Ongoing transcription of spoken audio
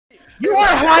You are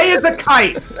high as a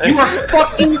kite. You are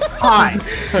fucking high.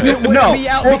 It wouldn't be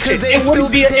out because they still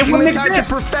be taking the time to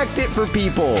perfect it for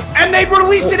people. And they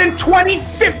release it in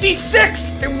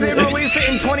 2056. They release it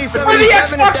in 2077. For the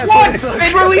Xbox One,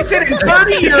 they release it in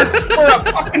 30 years for a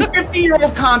fucking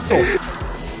 50-year-old console.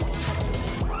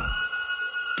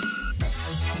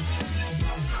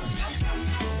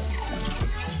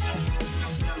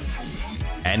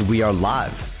 And we are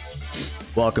live.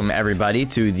 Welcome, everybody,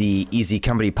 to the Easy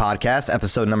Company Podcast,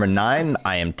 episode number 9.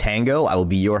 I am Tango. I will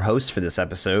be your host for this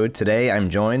episode. Today, I'm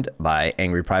joined by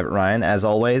AngryPrivateRyan, as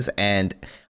always, and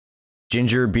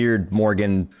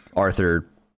GingerBeerdMorgan Arthur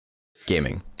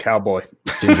Gaming. Cowboy.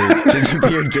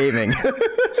 GingerBeerdGaming.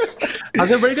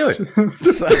 How's everybody doing?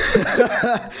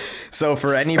 So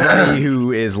for anybody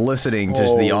who is listening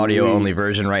to the audio-only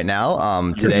version right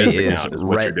now, today is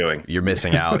you're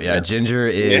missing out. Yeah, Ginger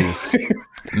is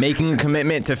making a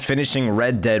commitment to finishing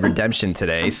Red Dead Redemption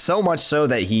today. So much so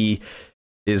that he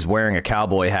is wearing a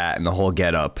cowboy hat and the whole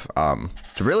getup to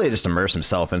really just immerse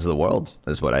himself into the world.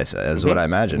 Is what I say. Is what I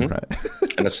imagine. Right?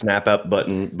 And a snap-up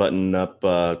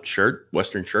button-up shirt,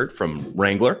 Western shirt from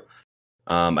Wrangler.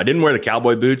 I didn't wear the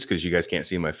cowboy boots because you guys can't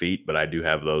see my feet, but I do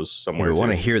have those somewhere. We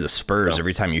want to hear the spurs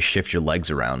every time you shift your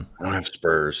legs around. I don't have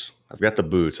spurs. I've got the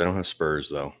boots. I don't have spurs,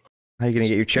 though. How are you going to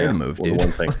get your chair to move, dude?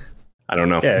 One thing. I don't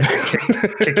know. Yeah,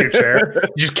 kick your chair.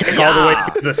 You just kick all the way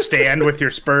through the stand with your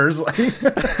spurs.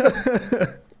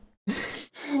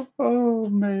 Oh,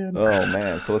 man. Oh,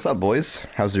 man. So what's up, boys?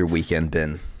 How's your weekend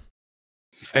been?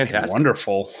 Fantastic.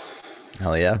 Wonderful.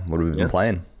 Hell yeah. What have we been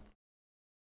playing?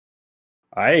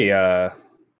 I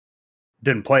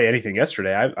didn't play anything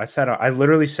yesterday. I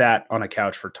literally sat on a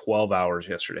couch for 12 hours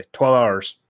yesterday. 12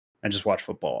 hours and just watched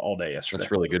football all day yesterday.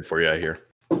 That's really good for you, I hear.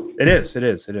 It is.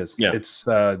 Yeah. It's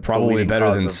probably better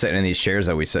than sitting in these chairs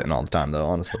that we sit in all the time, though,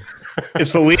 honestly.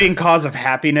 It's the leading cause of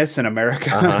happiness in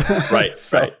America. Right,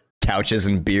 so, right. Couches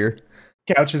and beer.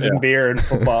 Couches and beer and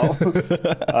football.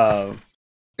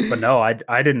 But no,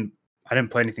 I didn't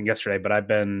play anything yesterday, but I've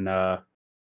been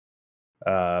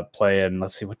playing,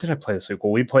 let's see, what did I play this week?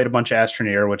 Well, we played a bunch of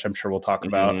Astroneers, which I'm sure we'll talk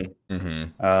about.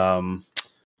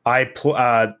 I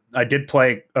did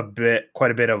play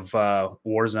quite a bit of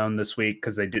Warzone this week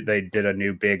because they did a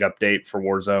new big update for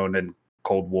Warzone and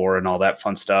Cold War and all that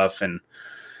fun stuff, and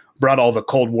brought all the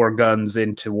Cold War guns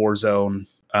into Warzone,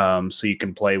 so you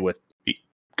can play with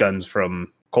guns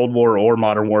from Cold War or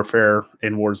Modern Warfare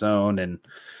in Warzone and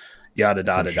yada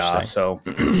da da da. So,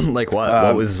 like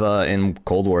what was in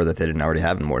Cold War that they didn't already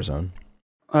have in Warzone?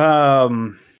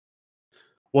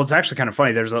 Well, it's actually kind of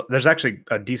funny. There's actually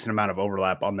a decent amount of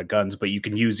overlap on the guns, but you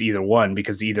can use either one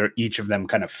because each of them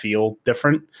kind of feel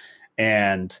different.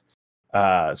 And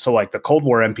so like the Cold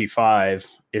War MP5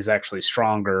 is actually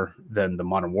stronger than the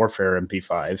Modern Warfare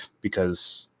MP5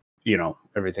 because, you know,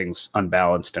 everything's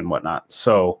unbalanced and whatnot.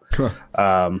 So,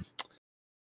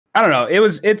 I don't know.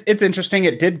 It's interesting.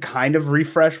 It did kind of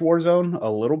refresh Warzone a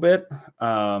little bit,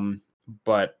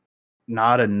 but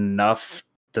not enough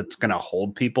that's going to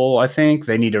hold people. I think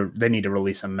they need to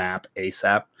release a map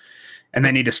ASAP, and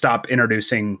they need to stop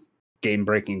introducing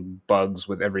game-breaking bugs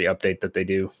with every update that they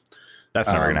do. That's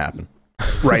never going to happen.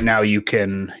 Right now, you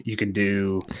can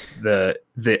do the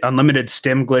unlimited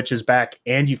stim glitch is back,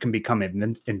 and you can become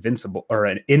invincible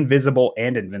and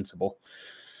invincible.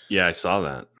 Yeah, I saw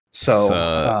that.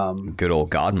 So good old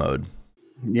God mode.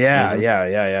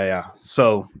 Yeah.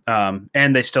 So,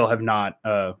 and they still have not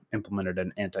implemented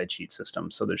an anti-cheat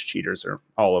system. So there's cheaters are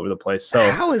all over the place. So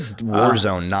how is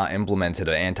Warzone not implemented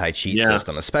an anti-cheat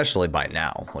system, especially by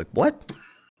now? Like what?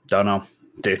 Don't know,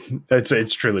 dude.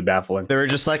 It's truly baffling. They were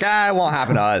just like, it won't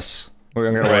happen to us. We're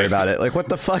gonna worry about it. Like, what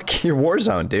the fuck? Your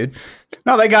Warzone, dude.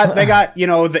 No, they got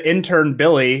the intern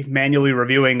Billy manually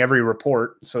reviewing every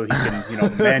report so he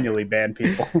can manually ban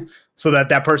people so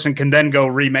that person can then go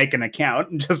remake an account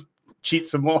and just cheat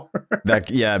some more.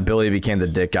 Billy became the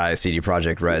dick guy at CD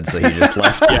Projekt Red, so he just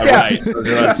left. Right. He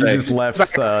just left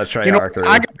Treyarch or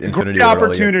I got Infinity. Great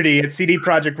opportunity at CD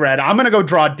Projekt Red. I'm gonna go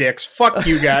draw dicks. Fuck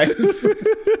you guys.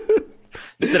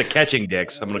 Instead of catching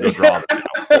dicks, I'm gonna go draw them.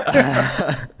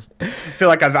 I feel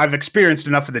like I've experienced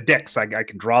enough of the dicks. I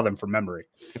can draw them from memory.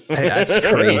 Hey, that's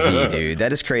crazy, dude.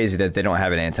 That is crazy that they don't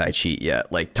have an anti-cheat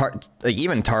yet. Like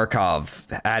even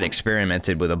Tarkov had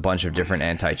experimented with a bunch of different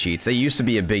anti-cheats. They used to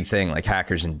be a big thing. Like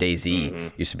hackers in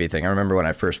DayZ used to be a thing. I remember when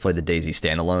I first played the DayZ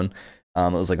standalone.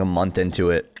 It was like a month into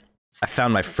it. I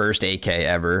found my first AK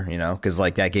ever. Because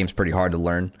like that game's pretty hard to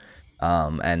learn.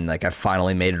 And like I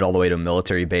finally made it all the way to a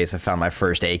military base. I found my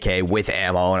first AK with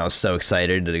ammo, and I was so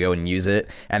excited to go and use it.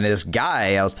 And this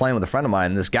guy, I was playing with a friend of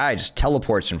mine, and this guy just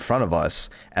teleports in front of us,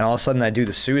 and all of a sudden I do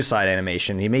the suicide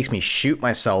animation. He makes me shoot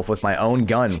myself with my own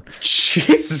gun.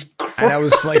 Jesus Christ. And I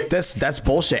was like, that's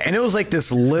bullshit. And it was like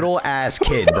this little ass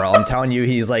kid, bro. I'm telling you,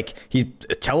 he's like, he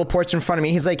teleports in front of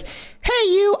me. He's like, hey,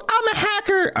 you, I'm a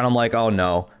hacker. And I'm like, oh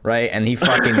no, right? And he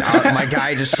fucking, my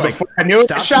guy just like, I knew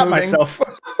I shot myself.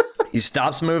 He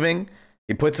stops moving.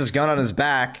 He puts his gun on his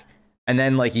back, and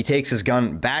then like he takes his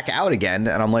gun back out again.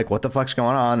 And I'm like, what the fuck's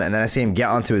going on? And then I see him get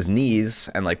onto his knees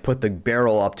and like put the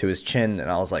barrel up to his chin.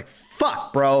 And I was like,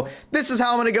 fuck, bro, this is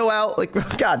how I'm gonna go out. Like,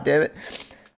 god damn it.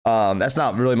 That's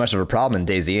not really much of a problem in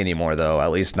DayZ anymore, though.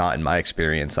 At least not in my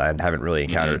experience. I haven't really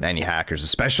encountered any hackers,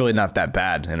 especially not that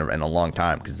bad in a long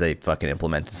time, because they fucking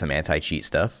implemented some anti-cheat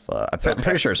stuff. I'm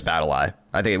pretty sure it's BattleEye.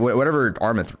 I think whatever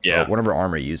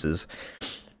armor uses.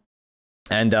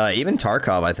 And even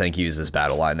Tarkov, I think, uses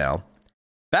BattleEye now.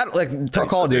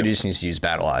 Call of Duty just needs to use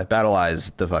BattleEye. BattleEye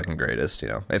is the fucking greatest. You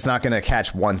know, it's not going to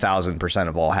catch 1,000%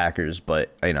 of all hackers,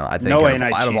 but you know, I think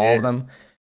out of all of them,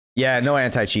 yeah, no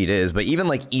anti-cheat is. But even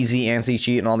like easy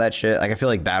anti-cheat and all that shit, like I feel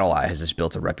like BattleEye has just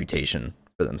built a reputation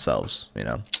for themselves. You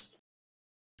know,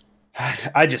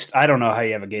 I don't know how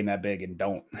you have a game that big and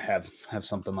don't have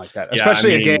something like that,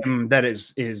 especially a game that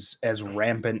is as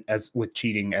rampant as with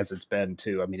cheating as it's been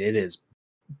too. I mean, it is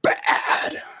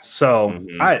bad. So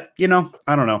I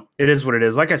don't know. It is what it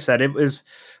is. Like I said, it was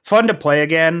fun to play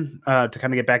again, to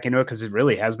kind of get back into it, because it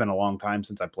really has been a long time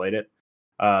since I played it.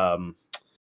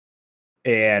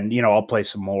 And you know, I'll play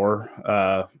some more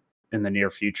in the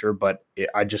near future, but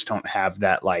I just don't have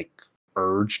that like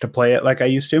urge to play it like I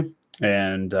used to.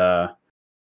 And I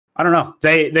don't know.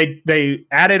 They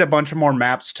added a bunch of more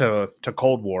maps to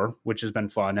Cold War, which has been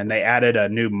fun, and they added a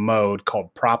new mode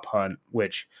called Prop Hunt.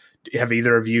 Which, have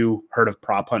either of you heard of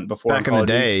Prop Hunt before? Back in the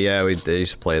day, yeah, they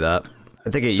used to play that. I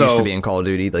think it used to be in Call of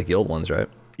Duty, like the old ones, right?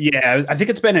 Yeah, I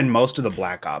think it's been in most of the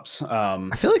Black Ops.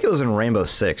 I feel like it was in Rainbow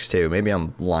Six too. Maybe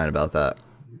I'm lying about that.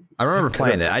 I remember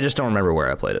playing it. I just don't remember where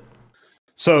I played it.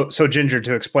 So Ginger,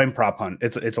 to explain Prop Hunt,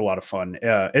 it's a lot of fun.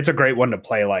 It's a great one to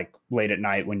play like late at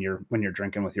night when you're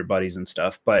drinking with your buddies and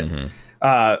stuff. But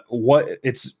I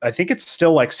think it's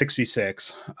still like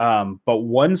 6v6. But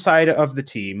one side of the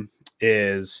team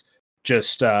is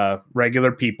just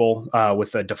regular people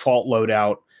with a default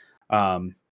loadout.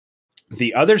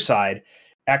 The other side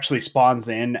actually spawns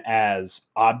in as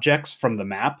objects from the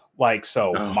map, like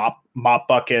mop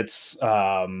buckets,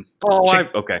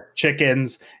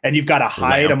 chickens, and you've got to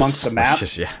hide amongst the map.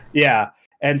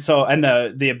 And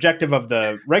the objective of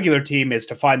the regular team is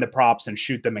to find the props and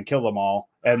shoot them and kill them all.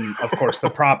 And of course, the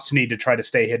props need to try to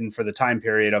stay hidden for the time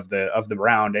period of the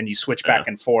round. And you switch back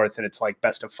and forth, and it's like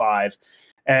best of 5.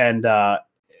 And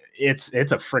it's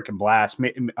a freaking blast.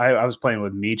 I was playing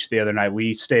with Meech the other night.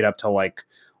 We stayed up till like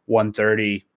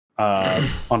 1:30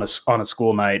 on a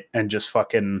school night and just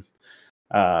fucking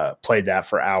played that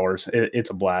for hours. It's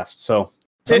a blast. So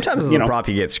sometimes as a prop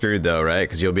you get screwed though, right?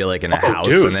 Because you'll be like in a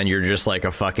house and then you're just like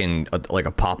a fucking like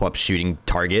a pop-up shooting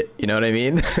target. You know what I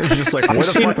mean? It's just like, where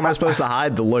the fuck am I supposed to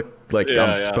hide to look like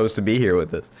I'm supposed to be here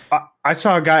with this? I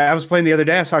saw a guy, I was playing the other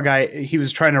day, I saw a guy, he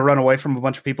was trying to run away from a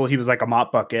bunch of people. He was like a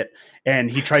mop bucket, and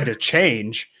he tried to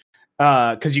change,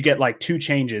 because you get like 2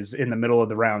 changes in the middle of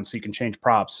the round, so you can change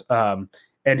props.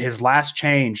 And his last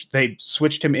change, they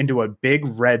switched him into a big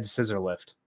red scissor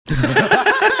lift.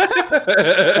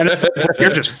 And it's like,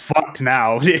 you're just fucked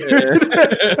now.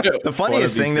 The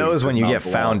funniest thing though is when you get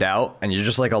found out and you're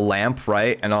just like a lamp,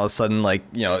 right? And all of a sudden, like,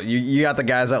 you know, you got the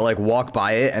guys that like walk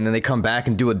by it and then they come back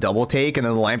and do a double take, and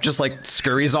then the lamp just like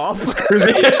scurries off.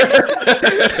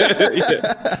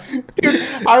 Dude,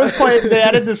 I was playing, they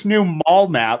added this new mall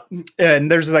map,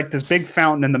 and there's like this big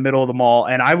fountain in the middle of the mall,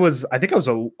 and I think I was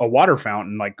a water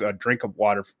fountain, like a drinkable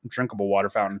water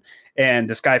fountain, and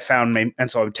this guy found me,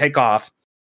 and so I would take off,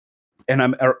 and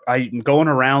I'm going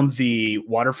around the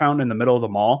water fountain in the middle of the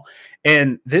mall,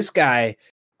 and this guy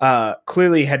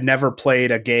clearly had never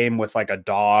played a game with like a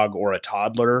dog or a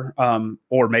toddler,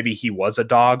 or maybe he was a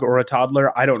dog or a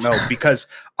toddler. I don't know, because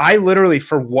I literally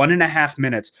for 1.5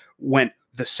 minutes went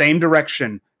the same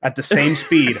direction at the same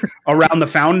speed around the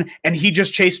fountain, and he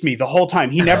just chased me the whole time.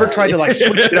 He never tried to like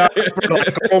switch it up or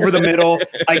like go over the middle.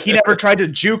 Like he never tried to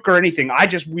juke or anything.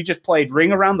 We just played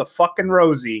Ring Around the fucking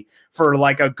Rosie for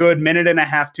like a good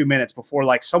 1.5, 2 minutes before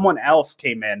like someone else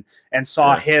came in and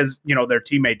saw his, their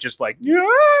teammate just like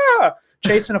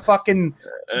chasing a fucking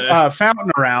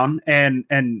fountain around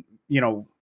and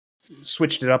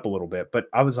switched it up a little bit. But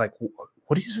I was like,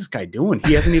 what is this guy doing?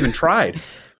 He hasn't even tried.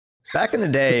 Back in the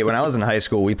day, when I was in high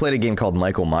school, we played a game called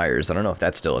Michael Myers. I don't know if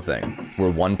that's still a thing,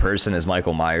 where one person is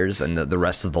Michael Myers and the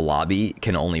rest of the lobby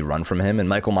can only run from him, and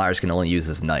Michael Myers can only use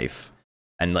his knife.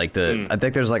 And like I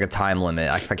think there's like a time limit.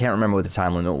 I can't remember what the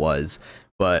time limit was,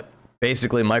 but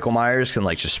basically Michael Myers can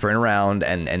like just sprint around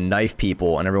and knife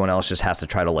people, and everyone else just has to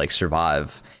try to like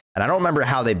survive. And I don't remember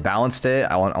how they balanced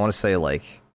it. I want to say like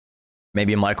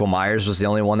maybe Michael Myers was the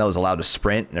only one that was allowed to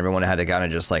sprint, and everyone had to kind of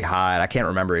just like hide. I can't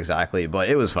remember exactly, but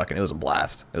it was a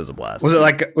blast. It was a blast. Was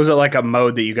it like a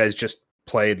mode that you guys just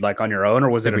played like on your own, or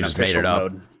was it an official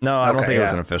mode? No, I don't think it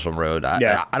was an official mode.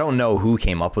 I don't know who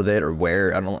came up with it or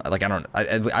where.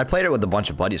 I played it with a bunch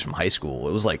of buddies from high school.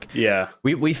 It was like,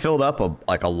 we filled up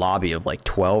a lobby of like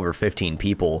 12 or 15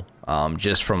 people,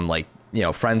 just from like, you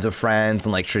know, friends of friends,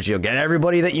 and like, get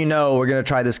everybody that you know, we're gonna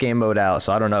try this game mode out.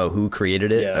 So I don't know who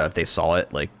created it, if they saw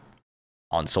it like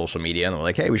on social media and they're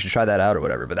like, hey, we should try that out or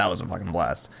whatever. But that was a fucking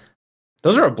blast.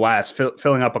 Those are a blast,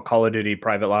 filling up a Call of Duty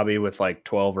private lobby with like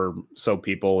 12 or so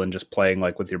people and just playing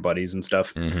like with your buddies and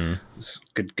stuff. It's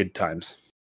good times.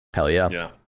 Hell yeah.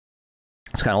 Yeah.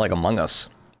 It's kind of like Among Us.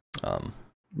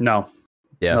 No.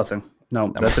 Yeah. Nothing.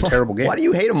 No, that's a terrible game. Why do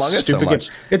you hate Among Us so much?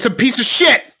 Game. It's a piece of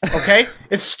shit. Okay,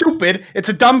 it's stupid. It's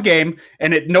a dumb game,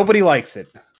 and nobody likes it.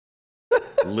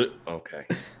 Okay,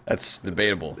 that's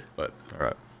debatable, but all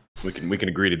right. We can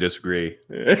agree to disagree.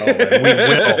 We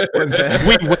will.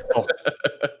 We will.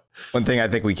 One thing I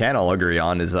think we can all agree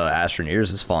on is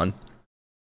Astroneers is fun.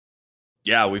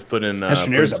 Yeah, we've put in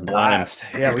Astroneers a blast.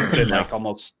 Yeah, we put in like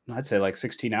almost, I'd say like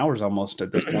 16 hours almost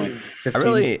at this point. I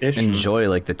really enjoy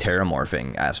like the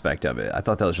terramorphing aspect of it. I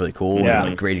thought that was really cool. Yeah.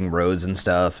 Like grading roads and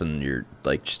stuff, and you're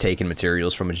like just taking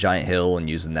materials from a giant hill and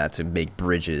using that to make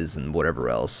bridges and whatever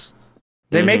else.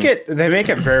 They make it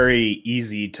very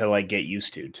easy to like get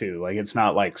used to too. Like it's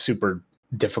not like super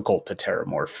difficult to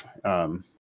terramorph.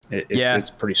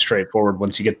 It's pretty straightforward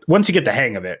once you get the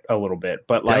hang of it a little bit.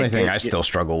 But the only thing I still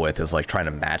struggle with is like trying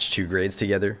to match two grades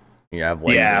together. You have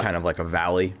like kind of like a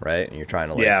valley, right? And you're trying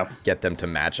to like get them to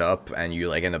match up, and you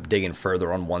like end up digging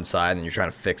further on one side, and you're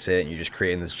trying to fix it, and you're just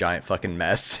creating this giant fucking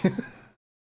mess.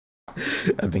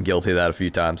 I've been guilty of that a few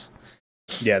times.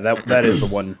 Yeah, that is the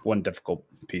one difficult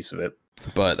piece of it.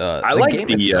 But I like game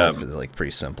itself is like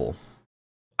pretty simple.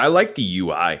 I like the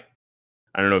UI.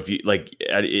 I don't know if you like.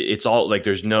 It's all like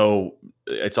there's no.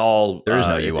 It's all there is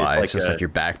no UI. It's just like your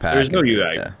backpack. There's no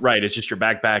UI, right? It's just your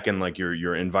backpack and like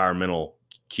your environmental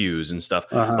cues and stuff.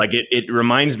 Like it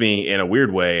reminds me in a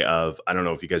weird way of, I don't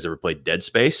know if you guys ever played Dead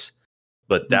Space,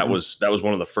 but that was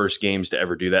one of the first games to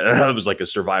ever do that. It was like a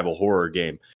survival horror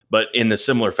game, but in the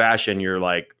similar fashion, you're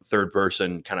like third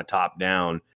person, kind of top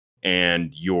down.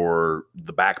 And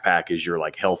the backpack is your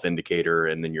like health indicator,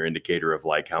 and then your indicator of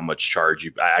like how much charge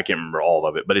I can't remember all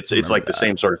of it, but it's like the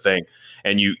same sort of thing.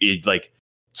 And it like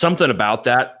something about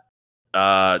that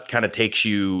kind of takes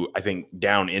you, I think,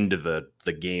 down into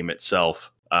the game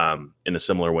itself in a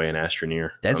similar way in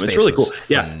Astroneer. That's it's really cool.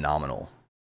 Phenomenal.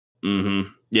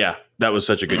 Yeah, that was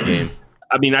such a good game.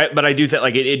 I mean, but I do think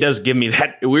like it does give me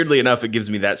that. Weirdly enough, it gives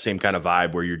me that same kind of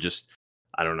vibe where you're just,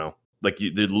 I don't know. Like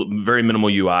the very minimal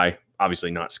UI,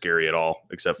 obviously not scary at all,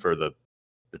 except for the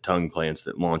tongue plants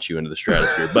that launch you into the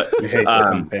stratosphere. But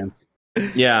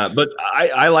yeah, but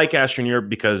I like Astroneer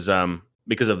because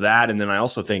of that, and then I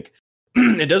also think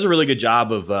it does a really good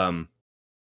job of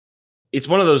it's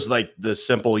one of those like the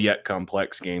simple yet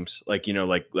complex games. Like, you know,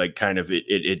 like kind of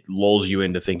it lulls you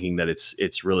into thinking that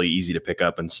it's really easy to pick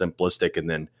up and simplistic, and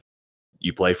then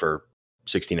you play for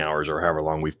 16 hours or however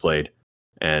long we've played,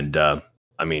 and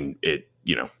I mean,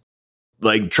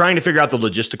 like trying to figure out the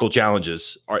logistical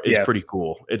challenges is pretty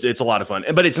cool. It's a lot of fun,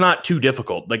 but it's not too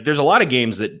difficult. Like there's a lot of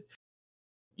games that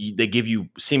they give you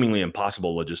seemingly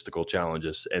impossible logistical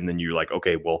challenges, and then you're like,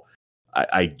 okay, well,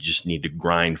 I just need to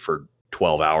grind for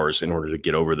 12 hours in order to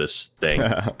get over this thing.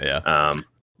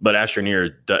 But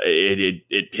Astroneer,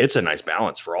 it hits a nice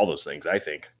balance for all those things, I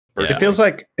think. It feels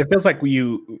like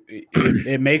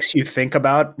it makes you think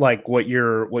about like what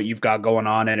you've got going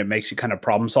on, and it makes you kind of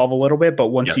problem solve a little bit. But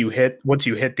once you hit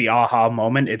the aha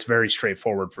moment, it's very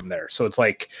straightforward from there. So it's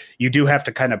like you do have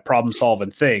to kind of problem solve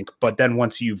and think, but then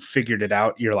once you've figured it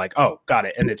out, you're like, oh, got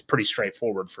it, and it's pretty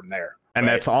straightforward from there. And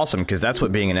that's awesome, because that's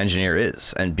what being an engineer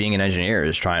is. And being an engineer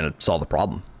is trying to solve a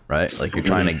problem, right? Like you're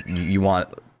trying to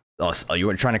you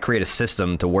were trying to create a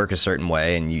system to work a certain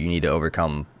way, and you need to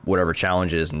overcome whatever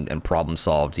challenges and problem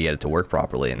solve to get it to work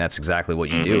properly. And that's exactly what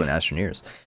you do in Astroneers.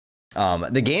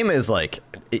 The game is like,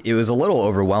 it was a little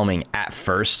overwhelming at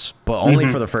first, but only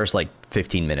for the first like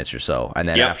 15 minutes or so. And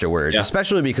then afterwards,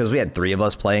 especially because we had 3 of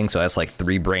us playing. So that's like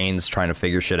 3 brains trying to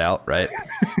figure shit out, right?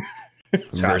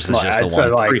 Versus just the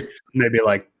one. Like maybe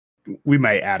like we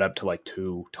may add up to like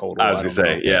 2 total. I was gonna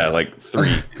say, yeah, like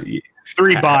 3.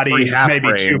 3 bodies, maybe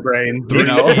brain. 2 brains. You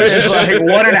know, it's like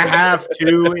 1.5,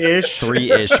 2-ish,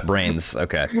 3-ish brains.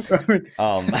 Okay.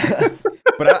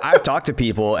 But I've talked to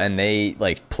people and they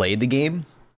like played the game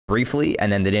briefly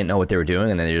and then they didn't know what they were doing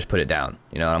and then they just put it down.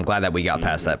 You know, and I'm glad that we got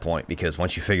past that point, because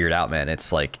once you figure it out, man,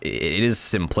 it's like it is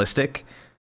simplistic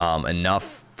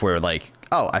enough for like,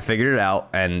 oh, I figured it out,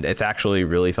 and it's actually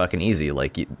really fucking easy.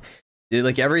 Like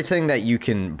everything that you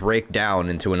can break down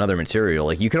into another material,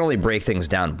 like you can only break things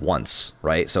down once,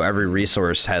 right? So every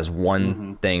resource has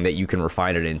one thing that you can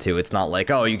refine it into. It's not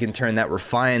like, oh, you can turn that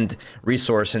refined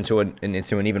resource into an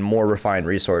even more refined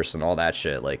resource and all that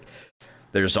shit. Like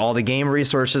there's all the game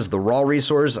resources, the raw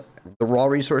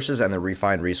resources and the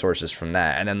refined resources from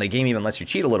that. And then the game even lets you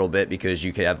cheat a little bit, because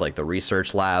you could have like the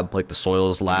research lab, like the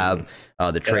soils lab,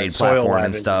 the trade platform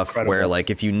and stuff, where like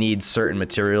if you need certain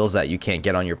materials that you can't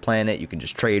get on your planet, you can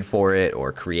just trade for it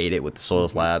or create it with the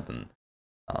soils lab. And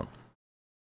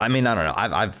I mean, I don't know.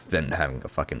 I've been having a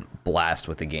fucking blast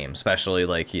with the game, especially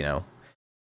like, you know,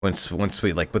 once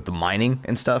we like with the mining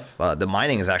and stuff. The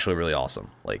mining is actually really awesome.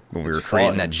 Like when we were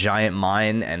creating that giant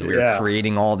mine and we were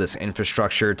creating all this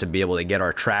infrastructure to be able to get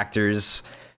our tractors,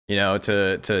 you know,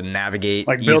 to navigate,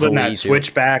 like building that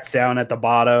switchback down at the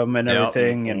bottom and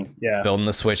everything, and building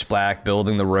the switchback,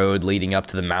 building the road leading up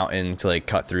to the mountain to like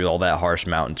cut through all that harsh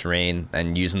mountain terrain,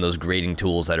 and using those grading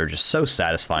tools that are just so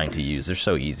satisfying to use. They're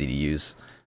so easy to use.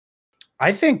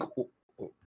 I think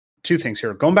 2 things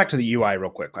here. Going back to the UI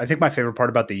real quick. I think my favorite part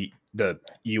about the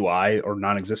UI or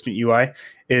non-existent UI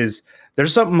is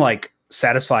there's something like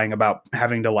satisfying about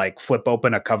having to like flip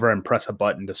open a cover and press a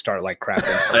button to start like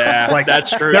crafting. Yeah, like that's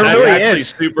true. There that's really actually is.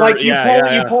 super. Like you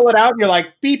pull it out and you're like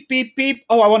beep beep beep.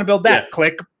 Oh, I want to build that.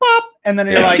 Click, pop, and then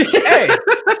you're like, hey,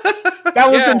 that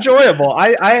was enjoyable.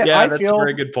 I that's feel a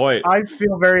very good point. I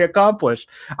feel very accomplished.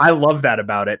 I love that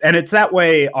about it. And it's that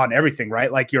way on everything,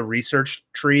 right? Like your research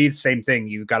tree, same thing.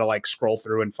 You got to like scroll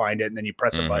through and find it, and then you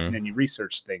press a button and you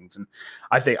research things. And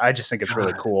I just think it's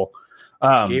really cool.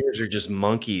 Gamers are just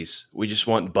monkeys. We just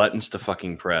want buttons to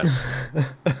fucking press.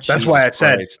 That's why I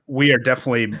said we are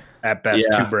definitely at best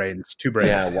 2 brains. 2 brains.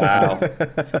 Yeah, wow.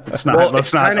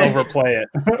 let's not overplay it.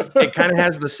 It kind of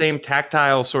has the same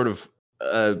tactile sort of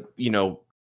you know,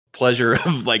 pleasure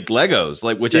of like Legos,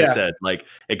 like which I said, like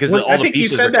because all the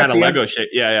pieces are kind of Lego shit.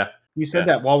 Yeah. You said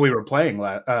that while we were playing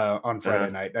on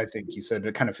Friday night. I think you said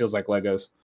it kind of feels like Legos.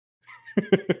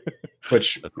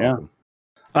 Which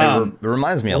awesome. It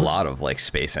reminds me a lot of like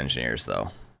Space Engineers,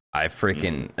 though. I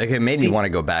freaking like it made me want to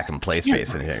go back and play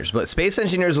Space Engineers, but Space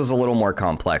Engineers was a little more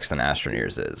complex than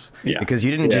Astroneers is, because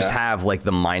you didn't just have like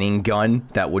the mining gun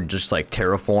that would just like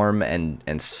terraform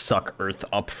and suck Earth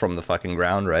up from the fucking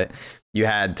ground, right? You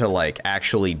had to like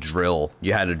actually drill.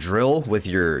 You had to drill with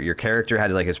your character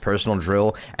had like his personal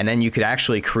drill, and then you could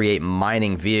actually create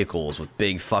mining vehicles with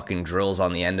big fucking drills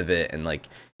on the end of it, and like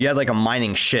you had like a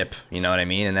mining ship, you know what I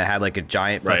mean? And that had like a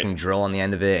giant fucking drill on the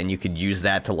end of it, and you could use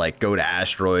that to like go to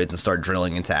asteroids and start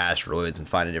drilling into asteroids and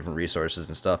finding different resources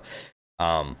and stuff.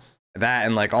 That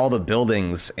and like all the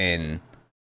buildings in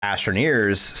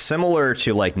Astroneers, similar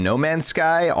to like No Man's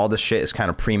Sky, all the shit is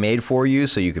kind of pre-made for you,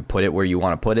 so you could put it where you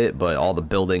want to put it, but all the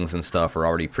buildings and stuff are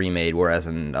already pre-made, whereas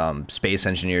in Space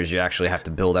Engineers, you actually have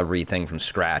to build everything from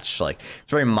scratch. Like it's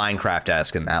very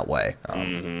Minecraft-esque in that way.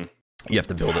 You have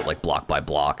to build it like block by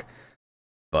block.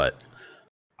 But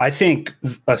I think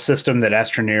a system that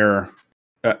Astroneer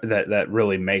that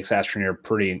really makes Astroneer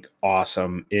pretty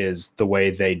awesome is the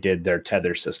way they did their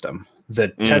tether system. The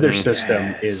tether system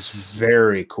is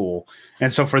very cool.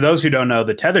 And so for those who don't know,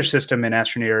 the tether system in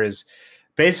Astroneer is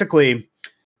basically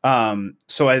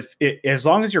so as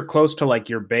long as you're close to like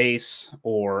your base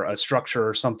or a structure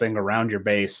or something around your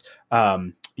base,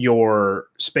 your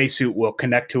spacesuit will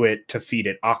connect to it to feed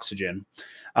it oxygen.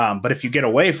 But if you get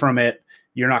away from it,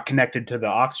 you're not connected to the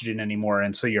oxygen anymore.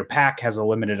 And so your pack has a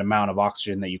limited amount of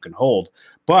oxygen that you can hold.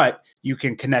 But you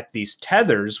can connect these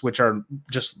tethers, which are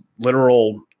just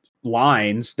literal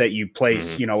lines that you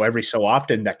place, you know, every so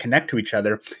often that connect to each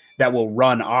other that will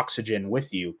run oxygen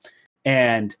with you.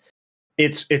 And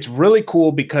it's really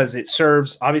cool because it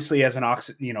serves obviously as an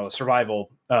survival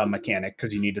mechanic,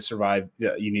 because you need to survive.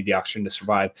 You need the oxygen to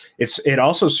survive. It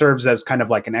also serves as kind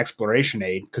of like an exploration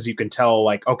aid, because you can tell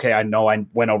like, okay, I know I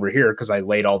went over here because I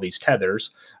laid all these tethers.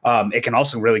 It can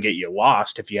also really get you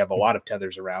lost if you have a lot of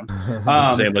tethers around.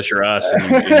 Say unless you're us and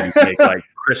you make like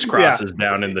crisscrosses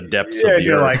down in the depths of the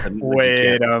you're earth. Like,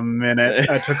 wait a minute,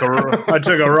 I took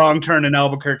a wrong turn in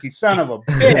Albuquerque, son of a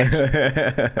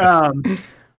bitch.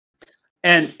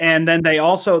 And then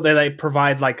they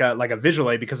provide like a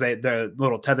visual aid because the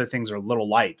little tether things are little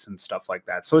lights and stuff like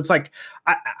that. So it's like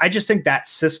I just think that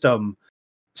system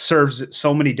serves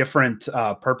so many different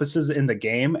purposes in the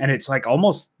game, and it's like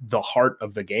almost the heart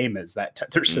of the game is that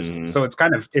tether system. So it's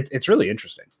kind of it's really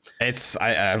interesting.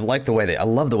 I like the way I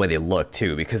love the way they look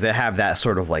too, because they have that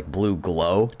sort of like blue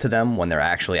glow to them when they're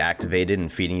actually activated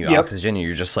and feeding you oxygen, and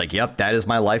you're just like, yep, that is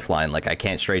my lifeline, like I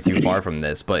can't stray too far from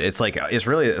this. But it's like, it's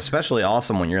really especially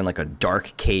awesome when you're in like a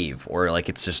dark cave or like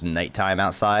it's just nighttime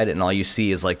outside and all you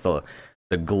see is like the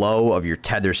glow of your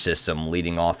tether system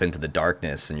leading off into the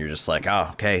darkness, and you're just like, oh,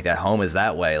 okay, that home is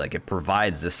that way. Like it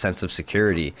provides this sense of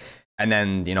security. And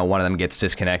then, you know, one of them gets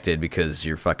disconnected because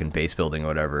you're fucking base building or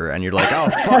whatever, and you're like, oh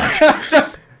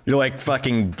fuck. You're like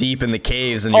fucking deep in the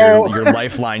caves and your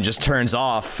lifeline just turns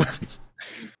off.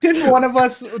 Didn't one of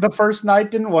us the first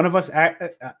night, I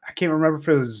can't remember if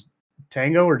it was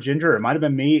Tango or Ginger, it might have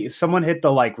been me. Someone hit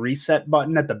the like reset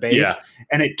button at the base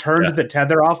and it turned the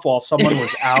tether off while someone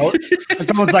was out. And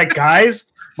someone's like, guys,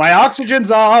 my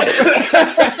oxygen's off.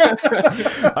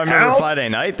 I remember Friday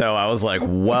night though, I was like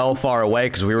well far away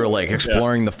because we were like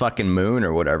exploring the fucking moon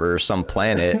or whatever, or some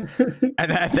planet.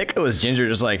 And I think it was Ginger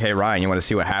just like, hey Ryan, you want to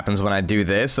see what happens when I do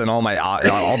this? And all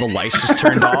the lights just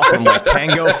turned off. I'm like,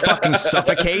 Tango fucking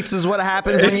suffocates is what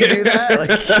happens when you do that. Like,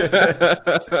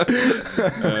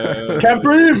 can't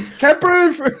breathe.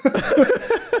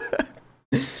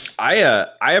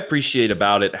 I appreciate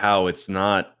about it how it's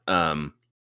not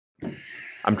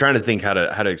I'm trying to think how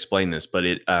to explain this, but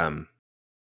it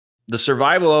the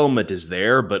survival element is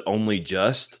there, but only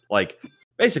just like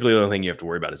basically the only thing you have to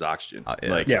worry about is oxygen.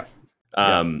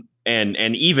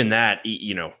 And even that,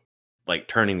 you know, like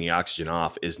turning the oxygen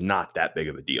off is not that big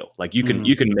of a deal. Like you can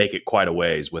make it quite a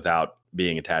ways without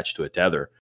being attached to a tether.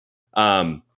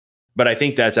 But I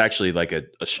think that's actually like a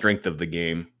strength of the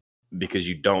game, because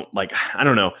you don't like, I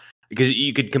don't know, because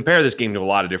you could compare this game to a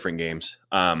lot of different games.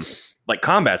 Like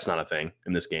combat's not a thing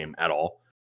in this game at all.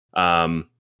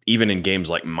 Even in games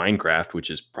like Minecraft, which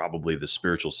is probably the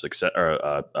spiritual success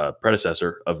or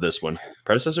predecessor of this one.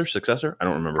 Successor? I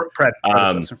don't remember.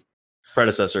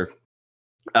 Predecessor.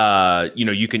 You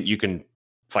know, you can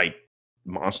fight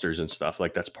monsters and stuff,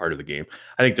 like that's part of the game.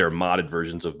 I think there are modded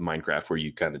versions of Minecraft where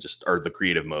you kind of just are the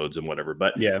creative modes and whatever.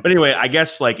 But anyway, I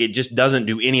guess like it just doesn't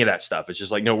do any of that stuff. It's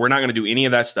just like, no, we're not going to do any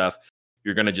of that stuff.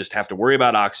 You're going to just have to worry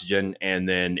about oxygen, and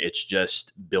then it's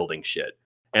just building shit.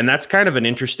 And that's kind of an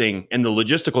interesting, and the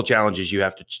logistical challenges you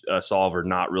have to solve are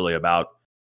not really about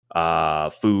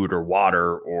food or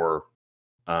water or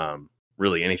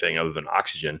really anything other than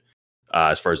oxygen.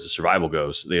 As far as the survival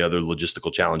goes, the other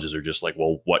logistical challenges are just like,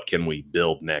 well, what can we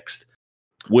build next?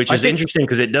 Which is interesting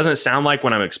because it doesn't sound like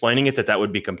when I'm explaining it that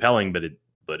would be compelling, but it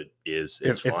is.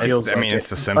 It's fun. I mean, it's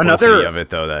the simplicity of it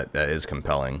though that is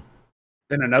compelling.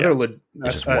 Then another,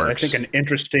 I think an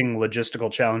interesting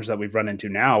logistical challenge that we've run into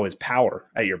now is power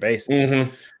at your bases.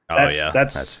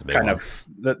 That's kind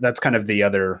of the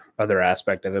other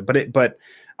aspect of it. But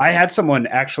I had someone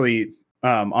actually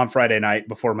on Friday night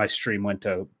before my stream went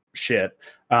to shit,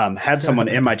 had someone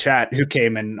in my chat who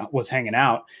came and was hanging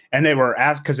out, and they were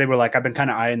asked because they were like, I've been kind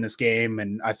of eyeing this game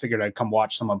and I figured I'd come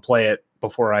watch someone play it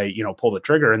before I, you know, pull the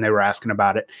trigger. And they were asking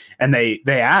about it, and they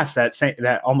asked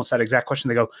that almost that exact question.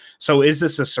 They go, so is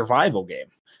this a survival game?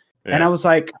 And I was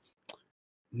like,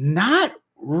 not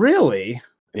really.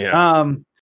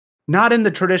 Not in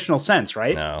the traditional sense,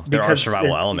 right? No, there are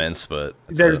survival elements, but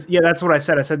that's what I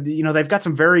said. I said, you know, they've got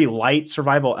some very light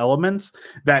survival elements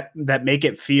that make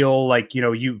it feel like, you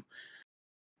know,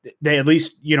 they at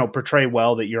least, you know, portray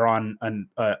well that you're on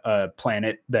a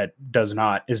planet that is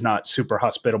not super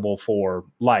hospitable for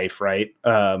life, right?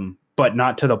 But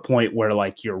not to the point where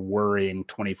like you're worrying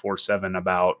 24/7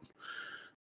 about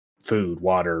food,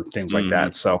 water, things like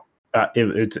that. So I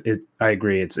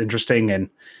agree. It's interesting, and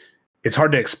it's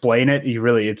hard to explain it.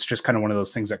 It's just kind of one of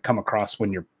those things that come across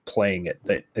when you're playing it,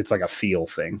 that it's like a feel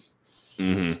thing.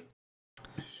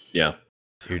 Yeah.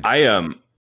 Dude.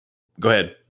 Go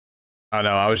ahead. Oh no,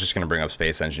 I was just going to bring up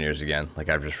Space Engineers again. Like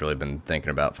I've just really been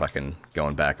thinking about fucking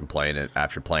going back and playing it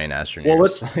after playing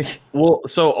Astroneers.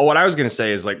 So what I was going to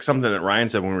say is like something that Ryan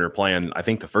said when we were playing, I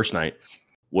think the first night,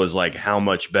 was like how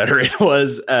much better it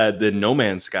was than No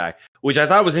Man's Sky, which I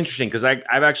thought was interesting because I've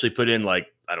actually put in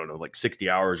like, I don't know, like 60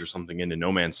 hours or something into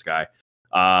No Man's Sky.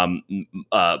 All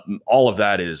of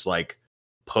that is like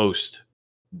post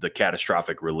the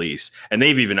catastrophic release, and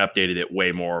they've even updated it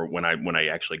way more when I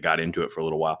actually got into it for a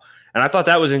little while. And I thought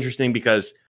that was interesting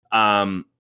because No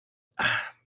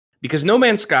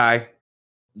Man's Sky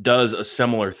does a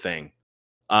similar thing.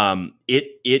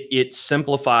 It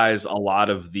simplifies a lot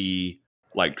of the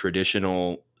like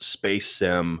traditional space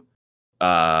sim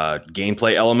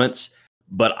gameplay elements,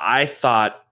 but I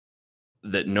thought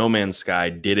that No Man's Sky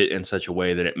did it in such a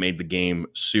way that it made the game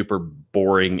super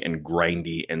boring and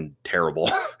grindy and terrible.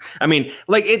 I mean,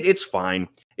 like it's fine.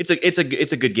 It's a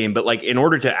good game, but like in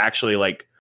order to actually like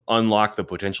unlock the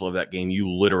potential of that game, you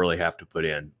literally have to put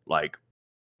in like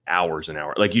hours and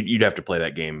hours. Like you'd have to play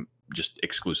that game just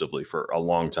exclusively for a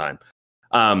long time.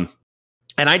 And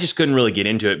I just couldn't really get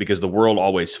into it because the world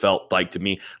always felt like, to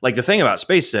me, like the thing about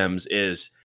space sims is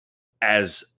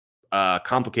as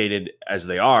complicated as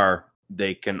they are,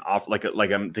 they can offer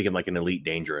like I'm thinking like an Elite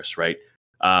Dangerous, right?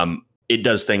 It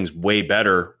does things way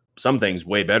better, some things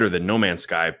way better than No Man's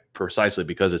Sky, precisely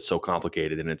because it's so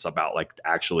complicated and it's about like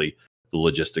actually the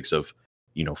logistics of,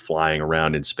 you know, flying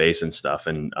around in space and stuff.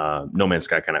 And No Man's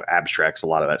Sky kind of abstracts a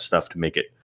lot of that stuff to make it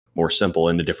more simple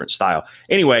in a different style.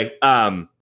 Anyway,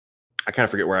 I kind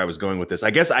of forget where I was going with this.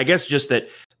 I guess just that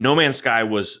No Man's Sky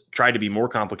was tried to be more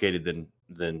complicated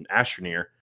than Astroneer,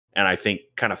 and I think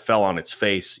kind of fell on its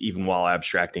face even while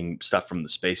abstracting stuff from the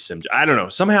space sim. I don't know.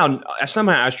 Somehow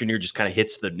Astroneer just kind of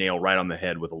hits the nail right on the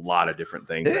head with a lot of different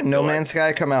things. Didn't No Man's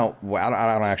Sky come out? Well,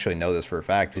 I don't actually know this for a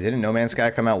fact. Didn't No Man's Sky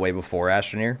come out way before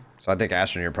Astroneer? So I think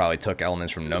Astroneer probably took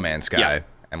elements from No Man's Sky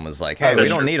and was like, "Hey, we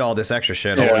don't need all this extra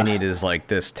shit. All we need is like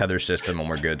this tether system, and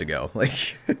we're good to go."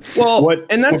 Like, well,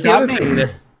 and that's the other thing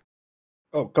that.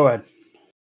 Oh, go ahead.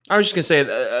 I was just gonna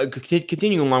say,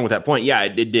 continuing along with that point, yeah,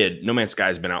 it did. No Man's Sky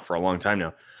has been out for a long time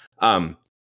now,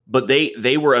 but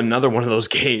they were another one of those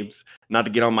games. Not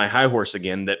to get on my high horse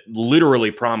again, that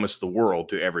literally promised the world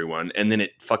to everyone, and then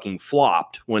it fucking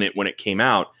flopped when it came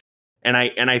out. And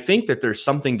I think that there's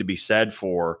something to be said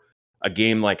for a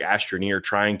game like Astroneer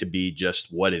trying to be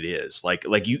just what it is. Like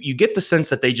you get the sense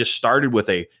that they just started with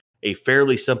a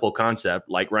fairly simple concept,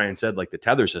 like Ryan said, like the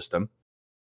tether system.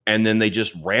 And then they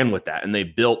just ran with that and they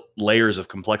built layers of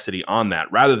complexity on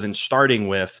that rather than starting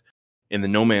with, in the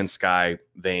No Man's Sky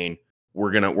vein,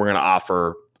 we're gonna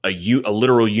offer a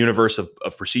literal universe of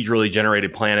procedurally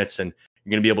generated planets, and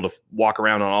you're gonna be able to walk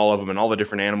around on all of them and all the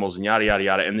different animals and yada yada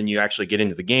yada. And then you actually get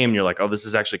into the game and you're like, oh, this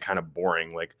is actually kind of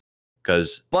boring, like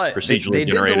because procedurally they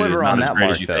did deliver on that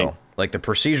mark though. Think. Like the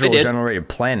procedural generated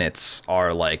planets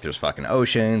are like there's fucking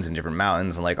oceans and different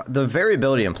mountains, and like the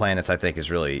variability in planets I think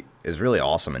is really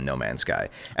awesome in No Man's Sky,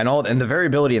 and the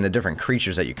variability in the different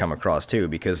creatures that you come across too,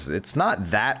 because it's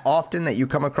not that often that you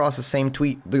come across the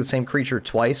same creature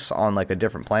twice on like a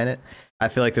different planet. I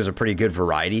feel like there's a pretty good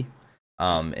variety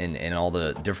in all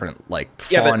the different like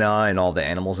fauna and all the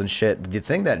animals and shit. The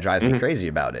thing that drives me crazy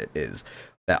about it is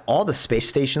that all the space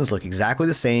stations look exactly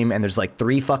the same, and there's like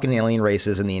 3 fucking alien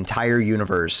races in the entire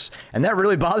universe, and that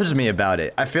really bothers me about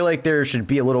it. I feel like there should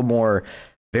be a little more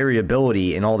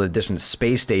variability in all the different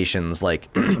space stations. Like,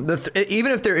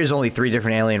 even if there is only 3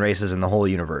 different alien races in the whole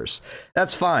universe,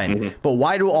 that's fine. But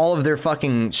why do all of their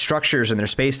fucking structures and their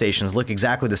space stations look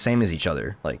exactly the same as each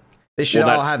other? Like, they should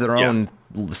all have their own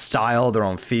style, their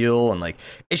own feel, and like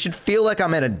it should feel like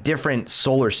I'm at a different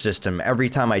solar system every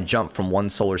time I jump from one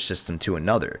solar system to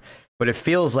another. But it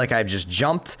feels like I've just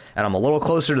jumped and I'm a little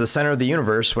closer to the center of the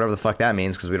universe, whatever the fuck that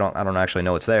means, because I don't actually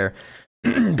know it's there.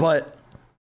 But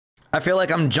I feel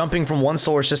like I'm jumping from one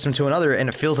solar system to another, and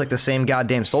it feels like the same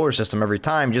goddamn solar system every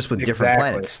time, just with different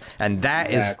planets. And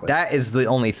that is the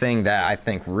only thing that I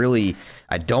think really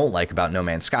I don't like about No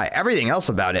Man's Sky. Everything else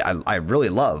about it, I really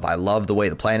love. I love the way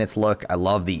the planets look. I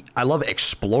love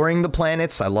exploring the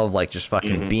planets. I love like just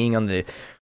fucking being on the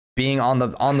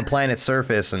planet's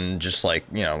surface and just like,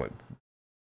 you know,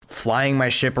 flying my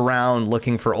ship around,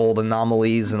 looking for old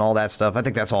anomalies and all that stuff. I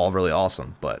think that's all really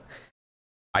awesome, but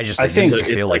I think you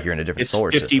feel like you're in a different solar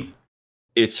system.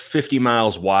 It's 50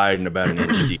 miles wide and about an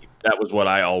inch deep. That was what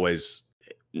I always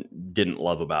didn't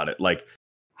love about it. Like,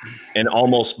 and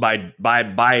almost by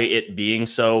it being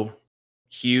so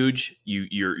huge,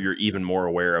 you're even more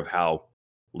aware of how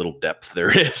little depth there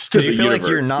is. Because you feel like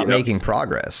you're not making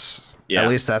progress. Yeah. At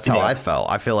least that's how I felt.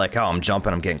 I feel like, oh, I'm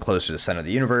jumping, I'm getting closer to the center of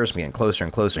the universe, I'm getting closer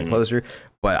and closer and closer,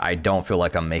 but I don't feel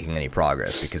like I'm making any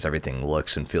progress because everything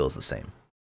looks and feels the same.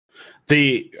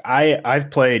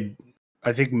 I've played,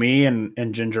 I think me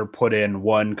and Ginger put in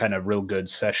one kind of real good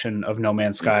session of No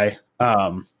Man's Sky.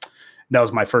 That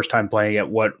was my first time playing it.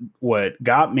 What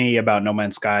got me about No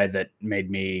Man's Sky that made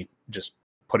me just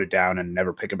put it down and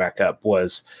never pick it back up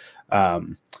was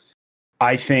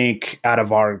I think out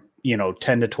of our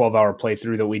 10 to 12 hour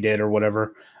playthrough that we did or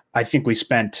whatever, I think we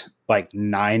spent like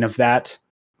 9 of that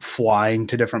flying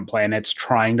to different planets,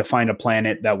 trying to find a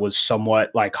planet that was somewhat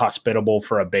like hospitable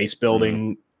for a base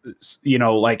building.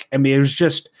 Like, I mean, it was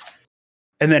just,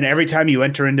 And then every time you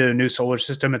enter into a new solar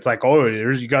system, it's like, oh,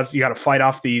 you got to fight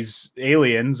off these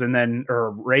aliens and then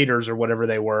or raiders or whatever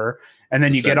they were, and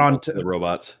then you get onto the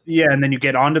robots. Yeah, and then you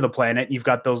get onto the planet. And you've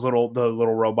got those little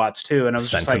robots too. And I was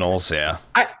Sentinels, just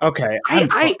like, I'm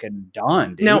fucking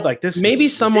done, dude. Now, like this. Maybe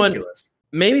is someone, ridiculous.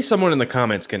 maybe someone in the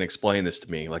comments can explain this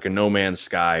to me, like a No Man's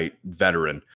Sky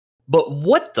veteran. But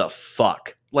what the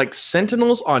fuck? Like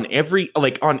Sentinels on every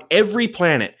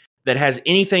planet that has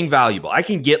anything valuable. I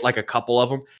can get like a couple of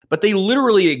them, but they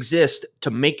literally exist to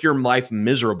make your life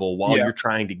miserable while you're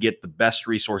trying to get the best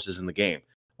resources in the game.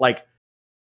 Like,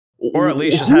 or at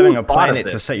least just having a planet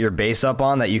to set your base up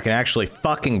on that you can actually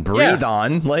fucking breathe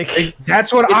on. Like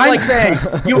that's what I'm saying.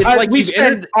 We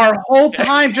spent our whole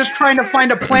time just trying to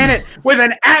find a planet with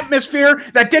an atmosphere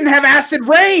that didn't have acid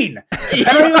rain.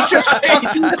 And it was just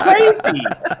fucking crazy.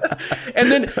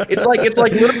 And then it's like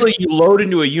literally you load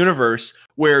into a universe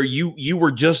where you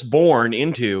were just born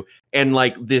into, and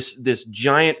like this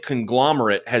giant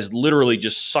conglomerate has literally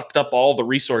just sucked up all the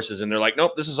resources, and they're like,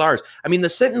 nope, this is ours. I mean, the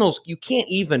Sentinels, you can't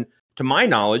even, to my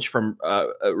knowledge from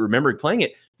remembering playing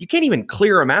it, you can't even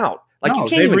clear them out. Like you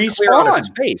can't even clear out a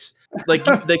space. Like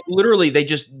literally,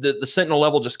 the Sentinel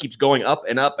level just keeps going up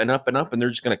and up and up and up, and they're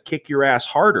just gonna kick your ass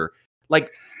harder.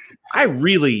 Like I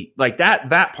really like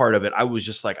that part of it. I was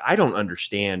just like, I don't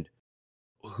understand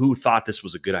who thought this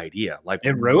was a good idea. Like,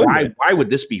 why would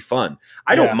this be fun?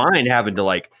 I don't mind having to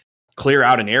like clear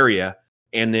out an area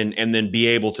and then be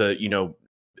able to, you know,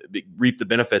 reap the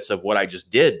benefits of what I just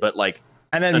did. But like,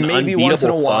 and then maybe once in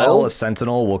a while, a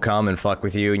Sentinel will come and fuck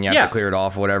with you and you have to clear it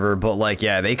off or whatever. But like,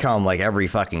 they come like every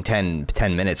fucking 10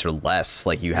 minutes or less.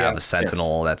 Like you have a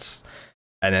Sentinel that's,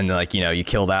 and then like, you know, you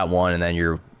kill that one and then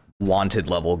your wanted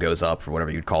level goes up or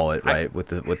whatever you'd call it, right? With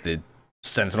the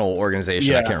Sentinel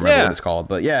organization. I can't remember what it's called,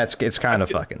 but yeah, it's kind of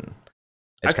fucking.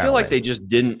 I feel like they just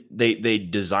didn't. They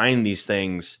designed these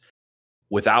things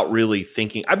without really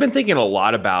thinking. I've been thinking a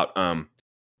lot about.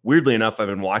 Weirdly enough, I've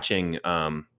been watching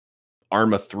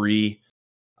Arma 3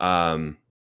 from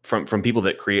people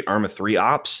that create Arma 3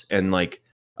 ops and like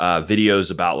videos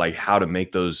about like how to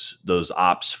make those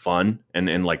ops fun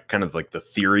and like kind of like the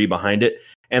theory behind it.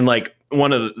 And like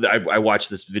one of the, I watched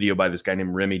this video by this guy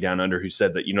named Remy Down Under who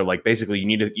said that, you know, like basically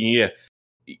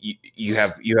you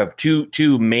have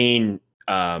two main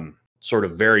sort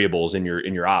of variables in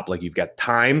your op. Like you've got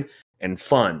time and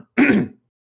fun.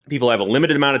 People have a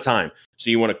limited amount of time, so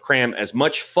you want to cram as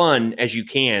much fun as you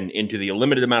can into the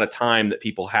limited amount of time that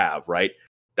people have, right?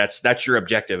 That's your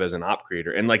objective as an op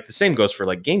creator. And like the same goes for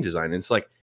like game design. And it's like,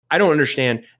 I don't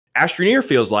understand. Astroneer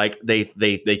feels like they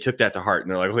took that to heart and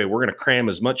they're like, okay, we're going to cram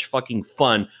as much fucking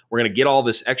fun. We're going to get all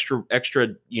this extra,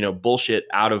 you know, bullshit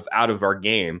out of our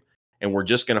game. And we're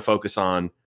just going to focus on,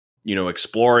 you know,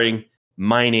 exploring,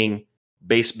 mining,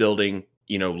 base building,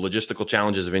 you know, logistical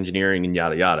challenges of engineering and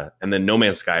yada, yada. And then No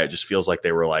Man's Sky, it just feels like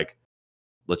they were like,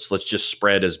 let's just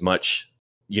spread as much,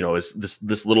 you know, as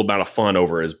this little amount of fun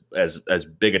over as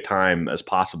big a time as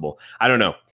possible. I don't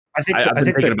know. I think the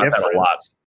difference that a lot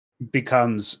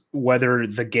becomes whether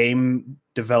the game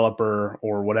developer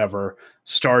or whatever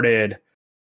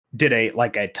did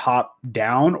a top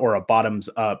down or a bottoms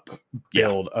up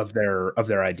build of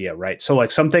their idea, right? So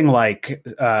like something like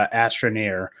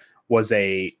Astroneer was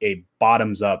a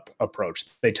bottoms up approach.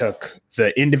 They took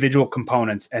the individual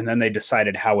components and then they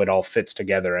decided how it all fits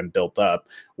together and built up.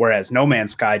 Whereas No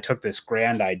Man's Sky took this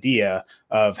grand idea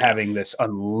of having this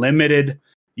unlimited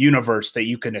universe that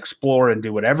you can explore and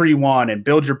do whatever you want and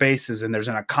build your bases, and there's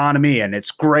an economy and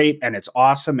it's great and it's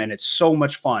awesome and it's so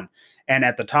much fun. And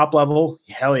at the top level,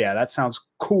 hell yeah, that sounds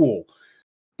cool.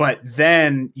 But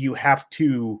then you have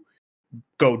to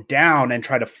go down and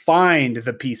try to find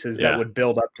the pieces that would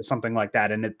build up to something like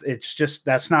that. And it's just,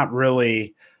 that's not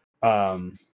really,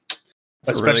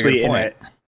 especially really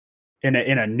in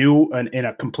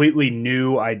a completely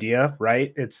new idea,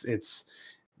 right? That's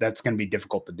going to be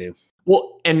difficult to do.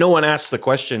 Well, and no one asks the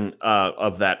question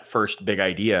of that first big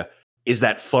idea, is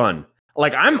that fun?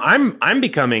 Like I'm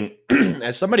becoming,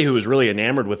 as somebody who was really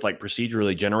enamored with like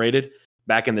procedurally generated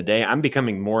back in the day, I'm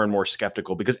becoming more and more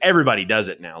skeptical because everybody does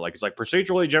it now. Like it's like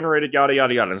procedurally generated, yada,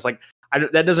 yada, yada. And it's like,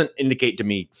 that doesn't indicate to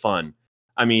me fun.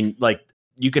 I mean, like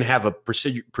you can have a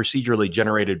procedurally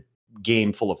generated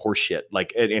game full of horse shit,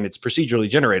 like, and it's procedurally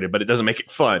generated, but it doesn't make it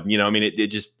fun. You know, I mean, it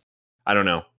just, I don't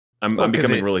know. I'm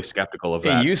becoming really skeptical of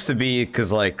that. It used to be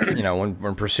because, like, you know, when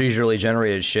procedurally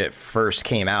generated shit first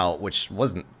came out, which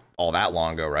wasn't all that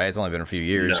long ago, right? It's only been a few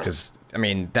years. Because I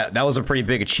mean, that was a pretty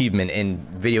big achievement in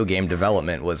video game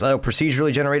development. Was a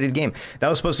procedurally generated game that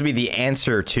was supposed to be the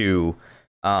answer to,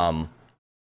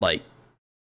 like,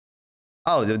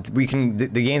 oh, the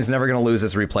game's never going to lose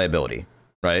its replayability.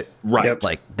 right? Right. Yep.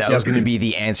 Like that was going to be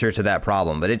the answer to that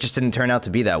problem, but it just didn't turn out to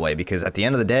be that way because at the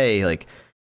end of the day, like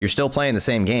you're still playing the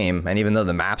same game, and even though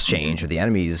the maps change or the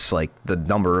enemies, like the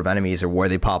number of enemies or where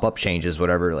they pop up changes,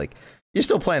 whatever, like you're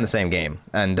still playing the same game,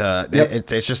 and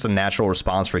it's just a natural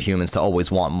response for humans to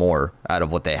always want more out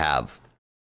of what they have.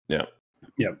 Yeah.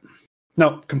 Yep.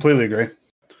 No, completely agree.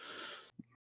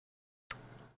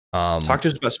 Talk to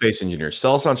us about Space Engineers.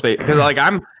 Sell us on space, because like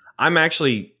I'm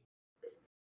actually.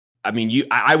 I mean,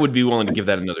 I would be willing to give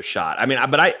that another shot. I mean,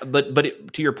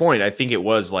 but to your point, I think it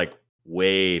was like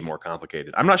way more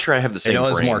complicated. I'm not sure I have the same. It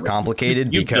was brain. more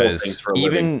complicated you because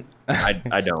even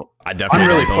I don't. I definitely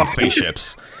don't build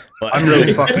spaceships. But I'm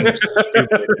really fucking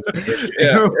stupid.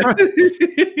 Yeah.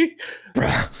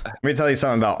 Let me tell you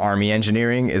something about army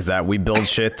engineering is that we build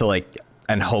shit to like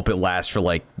and hope it lasts for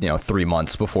like 3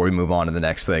 months before we move on to the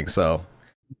next thing. So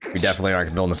we definitely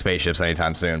aren't building spaceships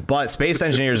anytime soon. But Space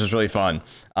Engineers was really fun.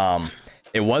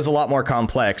 It was a lot more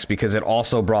complex because it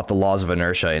also brought the laws of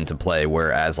inertia into play,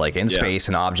 whereas like in space,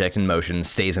 an object in motion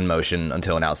stays in motion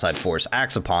until an outside force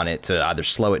acts upon it to either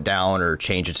slow it down or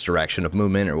change its direction of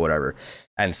movement or whatever.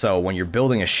 And so when you're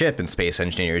building a ship in Space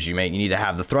Engineers, you need to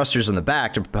have the thrusters in the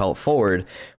back to propel it forward.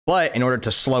 But in order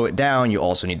to slow it down, you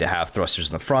also need to have thrusters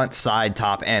in the front, side,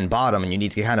 top, and bottom. And you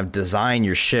need to kind of design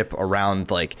your ship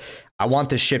around like, I want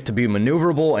this ship to be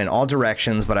maneuverable in all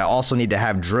directions, but I also need to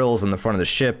have drills in the front of the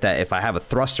ship that if I have a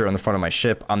thruster on the front of my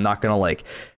ship, I'm not going to like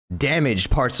damage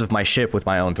parts of my ship with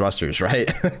my own thrusters,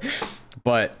 right?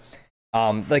 But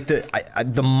like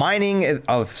the mining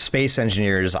of Space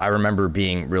Engineers, I remember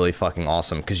being really fucking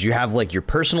awesome because you have like your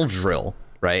personal drill,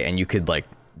 right? And you could like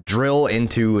drill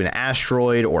into an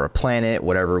asteroid or a planet,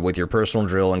 whatever, with your personal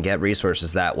drill and get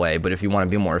resources that way. But if you want to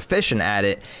be more efficient at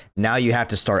it, now you have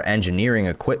to start engineering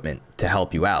equipment to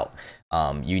help you out.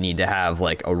 You need to have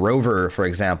like a rover, for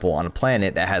example, on a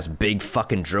planet that has big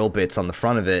fucking drill bits on the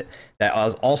front of it that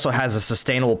also has a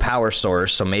sustainable power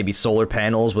source. So maybe solar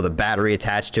panels with a battery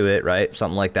attached to it, right?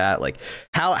 Something like that. Like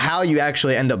how you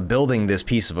actually end up building this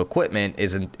piece of equipment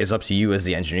is up to you as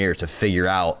the engineer to figure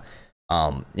out,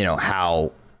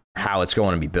 how it's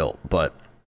going to be built. But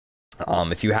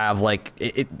if you have like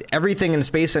everything in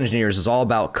Space Engineers is all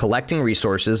about collecting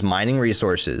resources, mining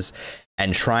resources,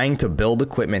 and trying to build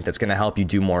equipment that's going to help you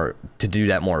do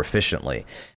that more efficiently.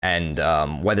 And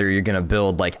whether you're going to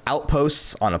build like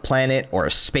outposts on a planet or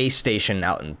a space station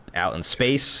out in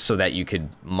space so that you could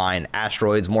mine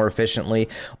asteroids more efficiently,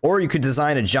 or you could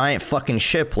design a giant fucking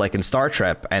ship like in Star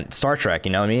Trek,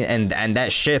 you know what I mean? And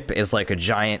that ship is like a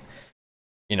giant,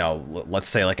 let's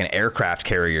say like an aircraft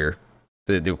carrier,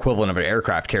 the equivalent of an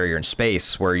aircraft carrier in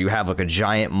space, where you have like a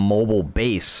giant mobile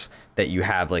base that you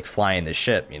have like flying the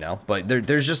ship, but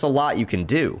there's just a lot you can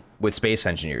do with Space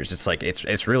Engineers. It's like,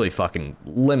 it's really fucking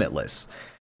limitless.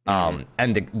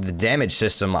 And the damage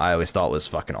system I always thought was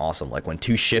fucking awesome. Like when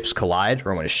two ships collide,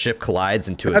 or when a ship collides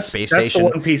into a space station.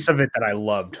 That's the one piece of it that I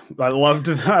loved. I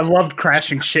loved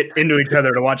crashing shit into each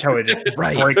other to watch how it just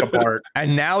break apart.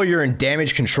 And now you're in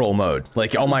damage control mode.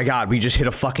 Like, oh my god, we just hit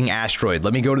a fucking asteroid.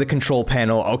 Let me go to the control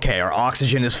panel. Okay, our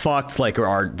oxygen is fucked. Like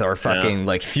our fucking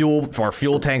like our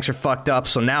fuel tanks are fucked up.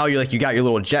 So now you're like, you got your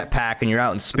little jetpack and you're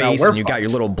out in space and you got your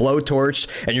little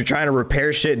blowtorch and you're trying to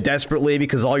repair shit desperately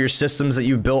because all your systems that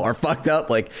you've built are fucked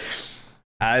up. Like,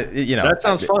 that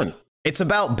sounds fun. It's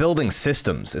about building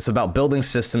systems. It's about building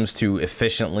systems to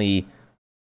efficiently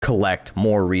collect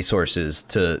more resources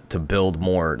to build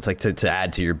more. It's like to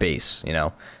add to your base,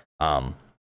 But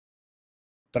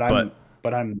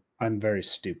I'm very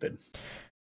stupid.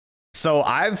 So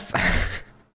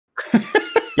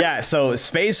so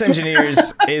Space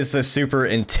Engineers is a super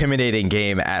intimidating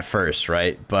game at first,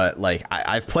 right? But like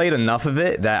I've played enough of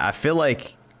it that I feel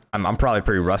like I'm probably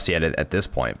pretty rusty at it at this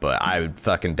point, but I would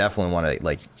fucking definitely want to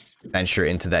like venture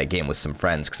into that game with some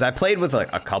friends, because I played with like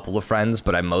a couple of friends,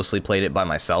 but I mostly played it by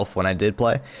myself when I did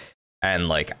play. And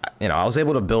like, I was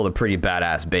able to build a pretty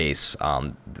badass base.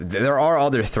 There are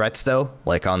other threats though,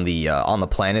 like on the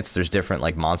planets, there's different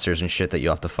like monsters and shit that you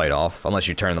have to fight off, unless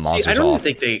you turn the monsters off. I don't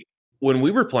even think when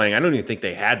we were playing, I don't even think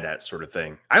they had that sort of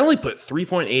thing. I only put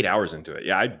 3.8 hours into it.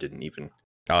 Yeah, I didn't even.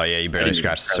 Oh yeah, you barely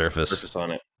scratched the surface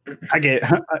on it.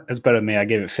 It's better than me. I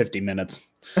gave it 50 minutes.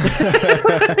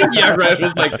 Yeah, right. It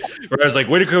was like,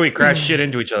 where could we crash shit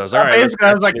into each other? All right.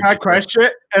 I was like, can I crash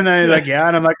shit? And then he's like, yeah.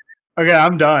 And I'm like, okay,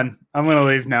 I'm done. I'm gonna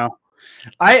leave now.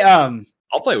 I'll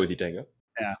play with you, Tango.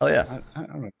 Yeah. Oh yeah. I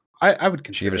don't know. I would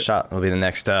consider give it a shot. It'll be the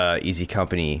next Easy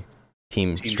Company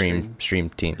team stream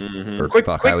team. Mm-hmm. Quick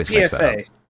PSA.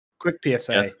 Quick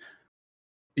PSA.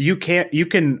 Yeah. You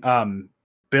can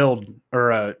build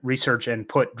or research and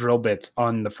put drill bits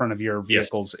on the front of your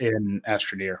vehicles in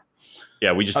Astroneer.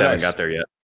 Yeah, we just haven't got there yet.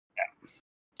 Yeah.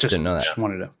 Just didn't know that. Just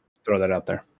wanted to throw that out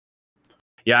there.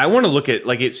 Yeah, I want to look at,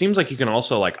 like, it seems like you can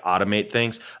also like automate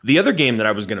things. The other game that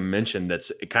I was going to mention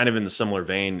that's kind of in the similar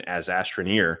vein as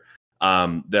Astroneer,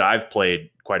 that I've played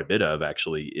quite a bit of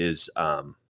actually is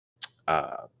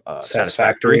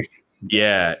Satisfactory.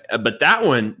 Yeah, but that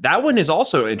one is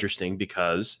also interesting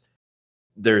because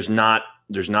there's not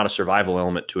a survival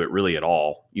element to it really at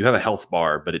all. You have a health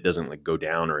bar, but it doesn't like go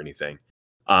down or anything.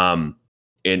 And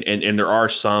there are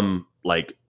some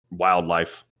like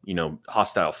wildlife, you know,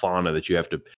 hostile fauna that you have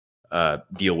to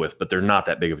deal with, but they're not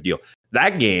that big of a deal.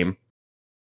 That game,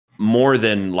 more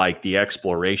than like the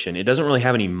exploration, it doesn't really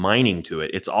have any mining to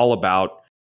it. It's all about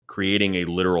creating a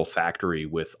literal factory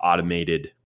with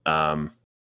automated,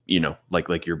 you know, like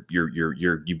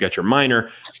you've got your miner,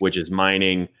 which is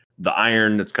mining the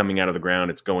iron that's coming out of the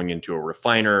ground. It's going into a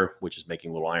refiner, which is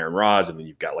making little iron rods, and then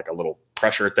you've got like a little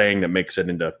crusher thing that makes it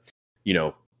into, you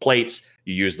know, plates.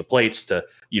 You use the plates to,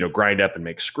 you know, grind up and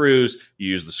make screws. You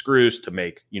use the screws to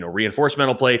make, you know, reinforced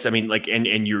metal plates. I mean, like, and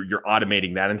you're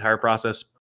automating that entire process.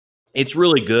 It's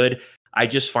really good. I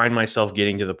just find myself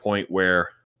getting to the point where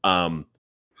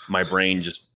my brain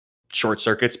just short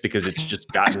circuits because it's just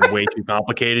gotten way too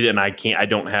complicated, and I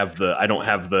don't have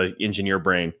the engineer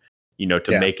brain, you know,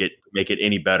 to make it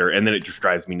any better. And then it just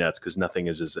drives me nuts because nothing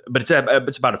is but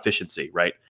it's about efficiency,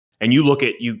 right? And you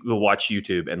watch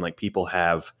YouTube and like people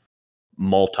have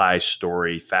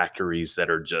multi-story factories that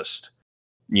are just,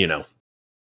 you know,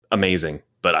 amazing.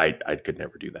 But I could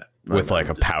never do that. With like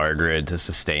a power grid to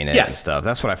sustain it and stuff.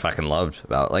 That's what I fucking loved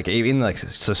about, like, even like,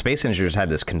 so Space Engineers had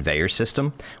this conveyor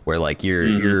system where like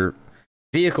your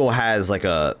vehicle has like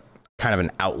a kind of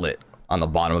an outlet on the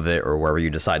bottom of it or wherever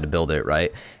you decide to build it,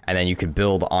 right? And then you could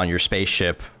build on your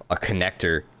spaceship a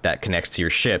connector that connects to your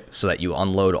ship so that you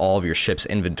unload all of your ship's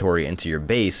inventory into your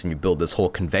base, and you build this whole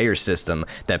conveyor system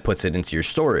that puts it into your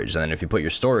storage. And then if you put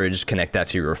your storage, connect that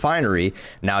to your refinery,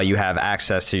 now you have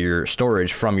access to your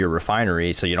storage from your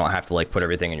refinery, so you don't have to like put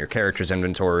everything in your character's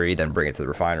inventory, then bring it to the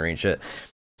refinery and shit.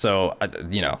 So,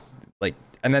 you know, like,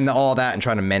 and then all that and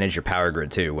trying to manage your power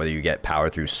grid too, whether you get power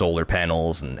through solar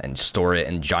panels and store it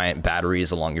in giant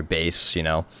batteries along your base, you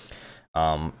know.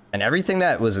 And everything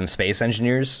that was in Space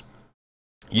Engineers,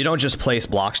 you don't just place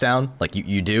blocks down, like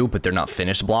you do, but they're not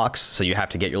finished blocks. So you have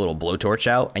to get your little blowtorch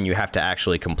out and you have to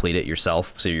actually complete it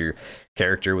yourself. So your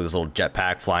character with his little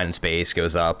jetpack flying in space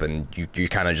goes up, and you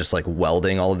kind of just like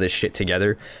welding all of this shit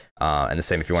together. And the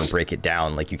same if you want to break it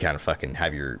down, like you kind of fucking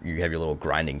have your little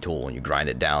grinding tool and you grind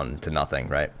it down to nothing,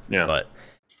 right? Yeah. But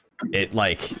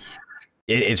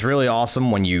it's really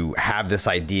awesome when you have this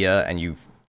idea and you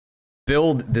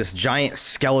build this giant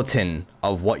skeleton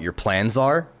of what your plans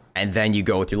are, and then you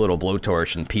go with your little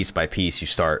blowtorch and piece by piece you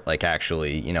start like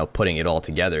actually, you know, putting it all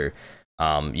together.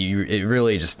 It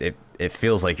really just it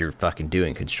feels like you're fucking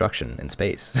doing construction in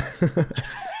space.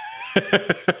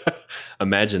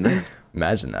 Imagine that.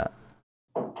 Imagine that.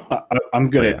 I'm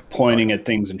good at pointing at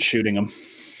things and shooting them.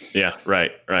 Yeah,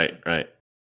 right.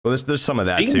 Well, there's some of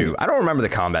that too. I don't remember the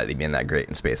combat being that great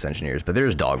in Space Engineers, but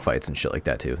there's dogfights and shit like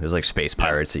that too. There's like space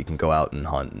pirates that you can go out and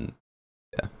hunt. And,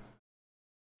 yeah,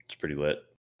 it's pretty lit.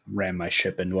 Ran my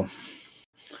ship into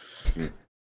them.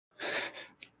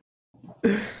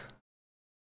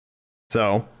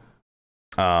 So,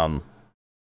 I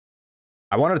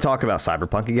wanted to talk about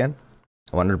Cyberpunk again.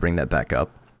 I wanted to bring that back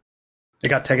up. It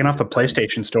got taken off the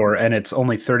PlayStation Store, and it's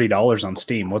only $30 on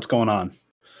Steam. What's going on?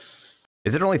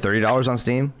 Is it only $30 on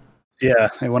Steam? Yeah,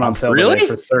 it went on sale today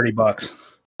for $30.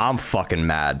 I'm fucking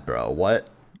mad, bro. What?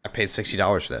 I paid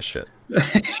 $60 for that shit.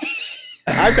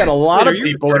 I've got a lot of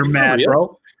people are mad,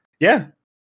 bro. Yeah.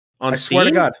 On Steam?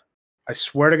 I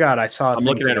swear to God, I saw. I'm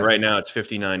looking at it right now. It's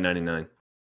 $59.99.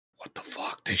 What the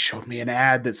fuck? They showed me an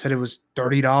ad that said it was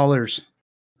 $30.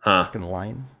 Huh? Fucking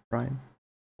Lion Ryan.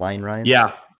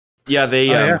 Yeah. They.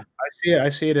 Yeah. I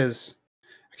see it as.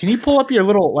 Can you pull up your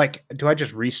little like? Do I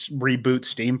just reboot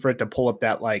Steam for it to pull up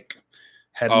that like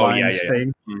headlines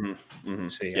thing? Mm-hmm.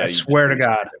 Let's see. Yeah, I swear to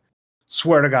God,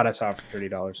 I saw it for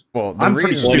 $30. Well, I'm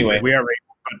pretty stupid. Anyway. We are.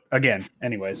 But again,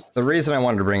 anyways. The reason I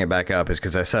wanted to bring it back up is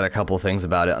because I said a couple of things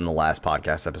about it on the last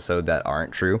podcast episode that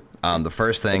aren't true. The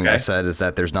first thing I said is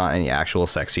that there's not any actual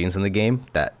sex scenes in the game.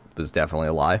 That was definitely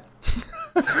a lie.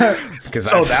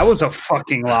 That was a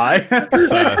fucking lie.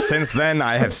 Since then,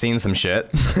 I have seen some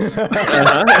shit.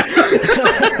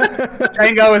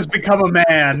 Tango has become a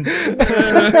man.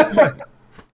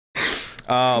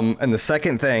 And the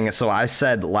second thing, so I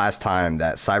said last time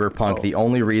that Cyberpunk, the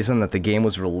only reason that the game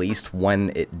was released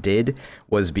when it did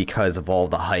was because of all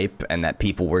the hype and that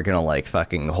people were gonna like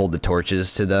fucking hold the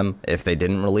torches to them if they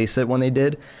didn't release it when they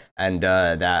did, and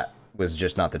that was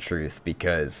just not the truth,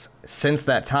 because since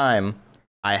that time,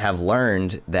 I have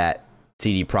learned that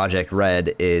CD Projekt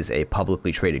Red is a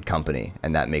publicly traded company,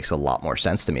 and that makes a lot more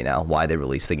sense to me now, why they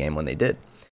released the game when they did.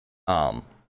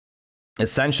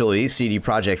 Essentially, CD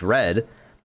Projekt Red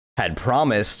had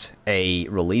promised a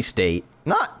release date,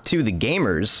 not to the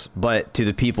gamers, but to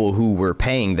the people who were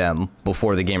paying them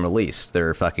before the game released.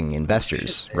 They're fucking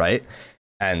investors, right?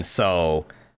 And so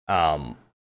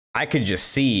I could just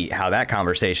see how that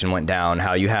conversation went down,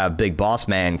 how you have Big Boss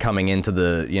Man coming into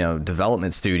the, you know,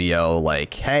 development studio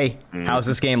like, hey, how's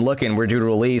this game looking? We're due to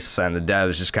release. And the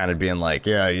devs just kind of being like,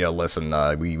 yeah, listen,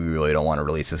 we really don't want to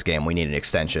release this game. We need an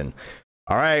extension.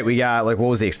 All right, we got, like, what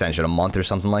was the extension? A month or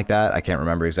something like that? I can't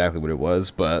remember exactly what it was,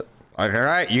 but like, all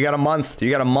right, you got a month. You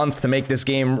got a month to make this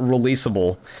game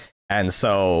releasable. And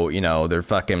so, you know, they're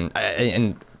fucking...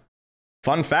 And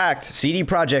fun fact, CD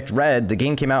Projekt Red, the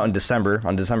game came out in December,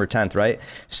 on December 10th, right?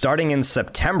 Starting in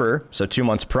September, so 2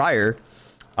 months prior,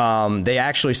 they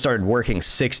actually started working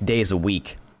 6 days a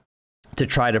week to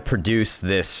try to produce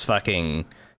this fucking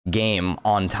game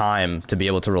on time to be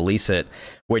able to release it,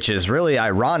 which is really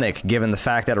ironic given the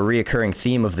fact that a reoccurring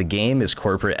theme of the game is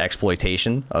corporate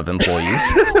exploitation of employees.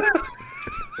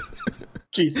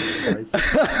 Jesus Christ.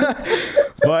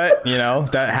 But, you know,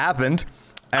 that happened.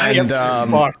 And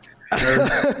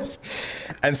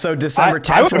and so December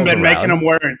 10th I would have been around. making them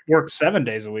work 7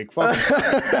 days a week. Fuck.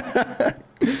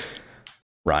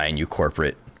 Ryan, you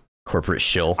corporate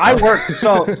shill. I worked.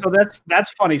 So that's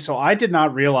funny. So I did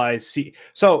not realize.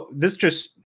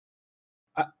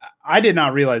 I did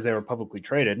not realize they were publicly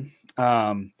traded.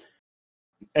 And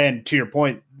to your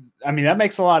point, I mean, that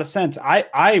makes a lot of sense.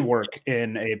 I work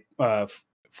in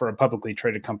for a publicly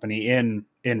traded company in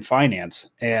finance,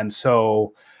 and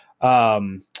so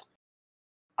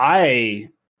I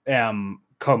am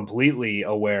completely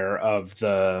aware of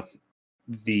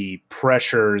the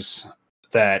pressures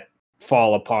that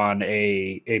fall upon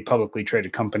a publicly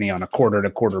traded company on a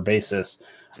quarter-to-quarter basis.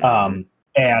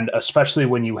 And especially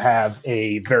when you have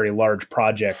a very large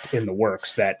project in the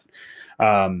works that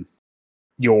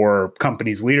your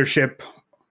company's leadership,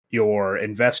 your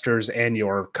investors, and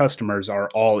your customers are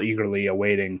all eagerly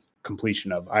awaiting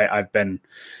completion of. I've been,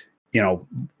 you know,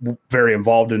 very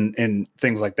involved in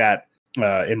things like that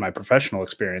in my professional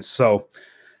experience. So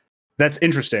that's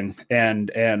interesting.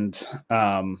 And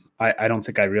I don't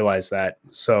think I realized that.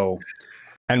 So.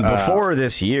 And before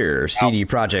this year, CD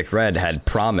Projekt Red had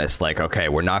promised, like, okay,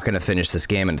 we're not going to finish this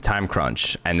game in a time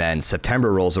crunch. And then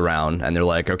September rolls around and they're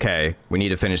like, okay, we need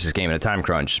to finish this game in a time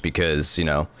crunch because, you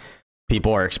know,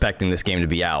 people are expecting this game to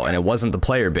be out. And it wasn't the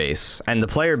player base. And the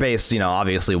player base, you know,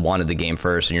 obviously wanted the game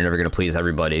first, and you're never going to please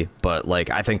everybody. But, like,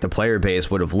 I think the player base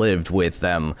would have lived with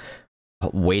them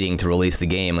waiting to release the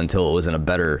game until it was in a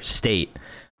better state.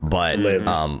 But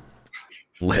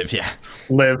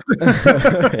live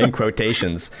in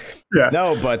quotations. Yeah.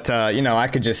 No, but you know, I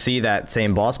could just see that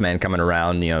same boss man coming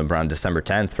around, you know, around December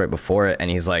 10th, right before it, and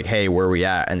he's like, hey, where are we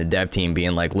at? And the dev team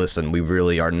being like, listen, we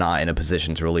really are not in a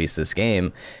position to release this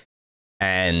game.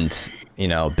 And, you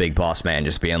know, big boss man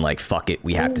just being like, fuck it,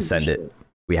 we have to send it.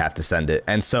 We have to send it.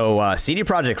 And so CD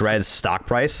Projekt Red's stock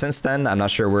price since then, I'm not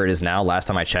sure where it is now. Last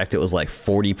time I checked, it was like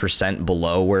 40%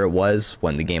 below where it was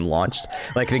when the game launched.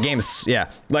 Like the game's, yeah,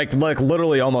 like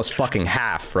literally almost fucking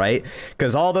half, right?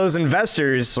 Because all those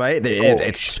investors, right,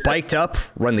 it spiked up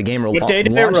when the game launched. What date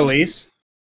did it release?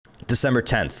 December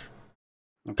 10th.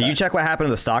 Okay. Can you check what happened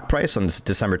to the stock price on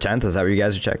December 10th? Is that what you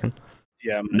guys are checking?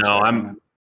 Yeah.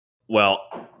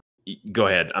 Well, go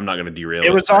ahead. I'm not going to derail.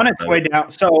 It was on its way down.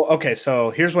 So, okay.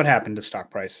 So here's what happened to stock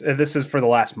price. This is for the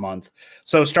last month.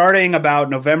 So starting about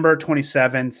November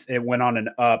 27th, it went on an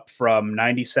up from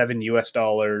 97 US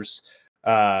dollars.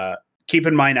 Keep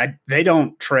in mind, they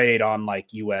don't trade on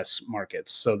like US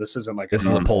markets. So this isn't like, this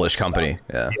is a Polish company.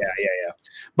 Yeah.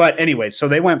 But anyway, so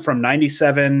they went from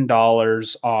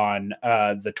 $97 on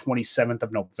the 27th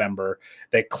of November.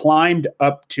 They climbed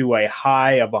up to a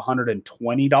high of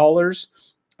 $120.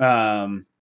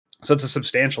 So it's a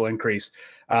substantial increase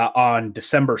on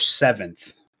December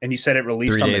 7th. And you said it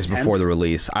released 3 days before the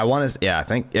release. I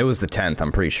think it was the 10th.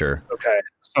 I'm pretty sure. Okay.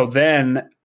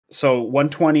 So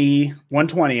 120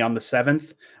 on the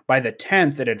 7th. By the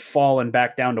 10th, it had fallen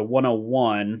back down to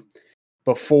 101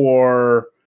 before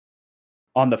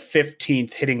on the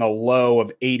 15th hitting a low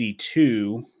of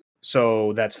 82.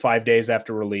 So that's 5 days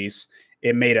after release.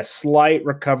 It made a slight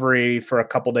recovery for a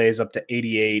couple days up to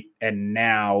 88, and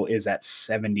now is at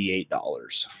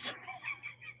 $78,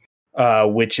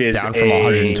 which is down from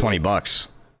 $120.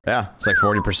 Yeah, it's like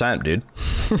 40%, dude.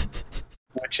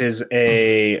 which is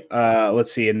a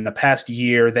let's see, in the past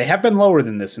year they have been lower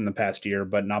than this in the past year,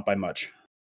 but not by much.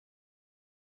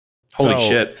 Holy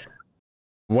shit.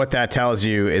 What that tells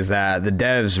you is that the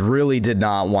devs really did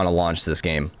not want to launch this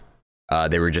game.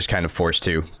 They were just kind of forced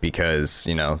to, because,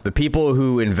 you know, the people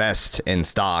who invest in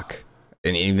stock,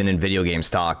 and even in video game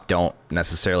stock, don't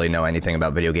necessarily know anything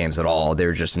about video games at all.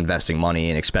 They're just investing money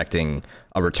and expecting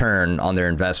a return on their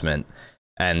investment.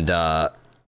 And,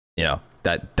 you know,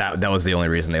 that was the only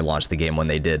reason they launched the game when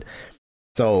they did.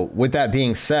 So with that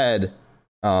being said,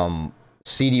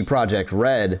 CD Projekt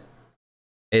Red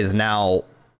is now,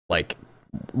 like,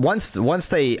 once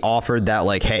they offered that,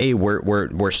 like, hey,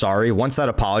 we're sorry, once that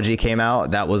apology came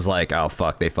out, that was like, oh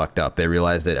fuck, they fucked up. They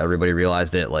realized it. Everybody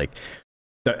realized it. Like,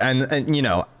 and you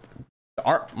know,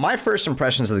 my first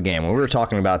impressions of the game, when we were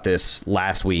talking about this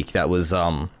last week, that was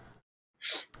I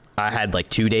had like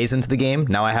 2 days into the game.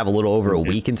 Now I have a little over a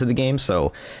week into the game.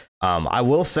 So I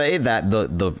will say that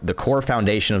the core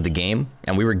foundation of the game,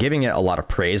 and we were giving it a lot of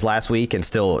praise last week, and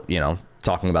still, you know,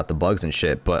 talking about the bugs and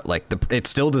shit, but like it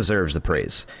still deserves the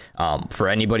praise. For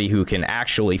anybody who can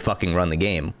actually fucking run the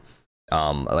game,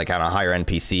 like on a higher end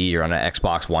PC or on an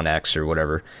Xbox One X or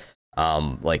whatever,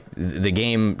 like the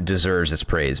game deserves its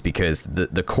praise, because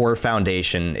the core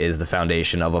foundation is the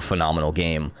foundation of a phenomenal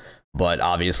game. But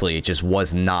obviously it just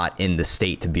was not in the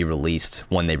state to be released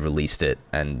when they released it,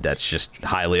 and that's just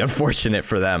highly unfortunate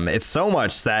for them. It's so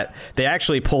much that they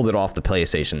actually pulled it off the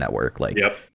PlayStation Network. Like,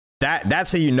 yep.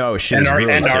 That's how you know shit is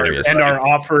really serious. And are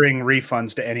offering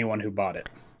refunds to anyone who bought it.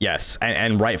 Yes,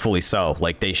 and rightfully so.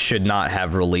 Like, they should not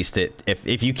have released it.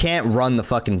 If you can't run the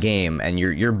fucking game, and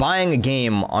you're buying a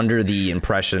game under the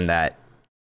impression that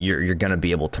you're gonna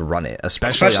be able to run it,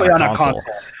 especially on a console.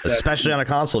 Especially on a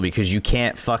console, because you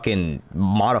can't fucking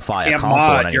modify a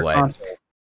console in any way.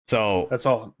 So that's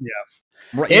all. Yeah,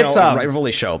 it's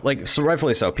rightfully so. Like, so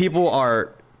rightfully so. People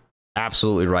are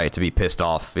absolutely right to be pissed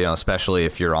off, you know, especially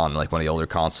if you're on like one of the older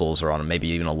consoles or on maybe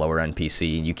even a lower end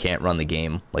PC and you can't run the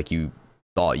game like you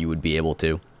thought you would be able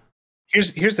to.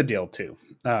 Here's the deal too.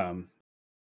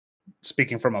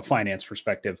 Speaking from a finance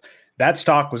perspective, that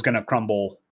stock was going to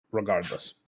crumble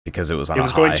regardless, because it was on it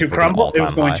was going to crumble. It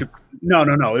was going to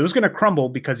no. It was going to crumble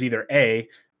because either A,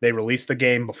 they release the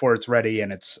game before it's ready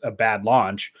and it's a bad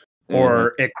launch,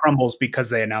 or it crumbles because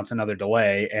they announce another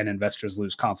delay and investors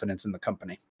lose confidence in the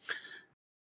company.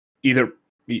 Either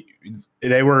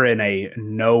they were in a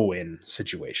no-win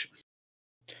situation.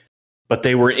 But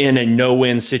they were in a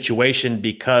no-win situation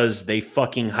because they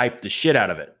fucking hyped the shit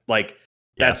out of it. Like,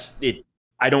 that's it.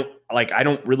 I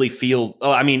don't really feel.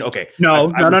 Oh, I mean, okay.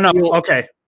 No. Okay.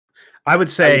 I would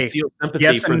say feel sympathy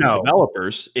yes for the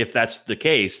developers if that's the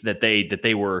case, that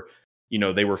they were, you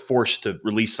know, they were forced to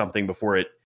release something before it,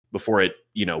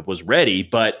 you know, was ready.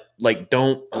 But like,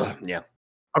 don't.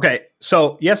 Okay,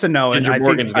 so yes and no, and Ginger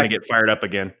Morgan's going to get fired up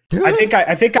again. I think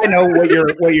I know what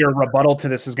your rebuttal to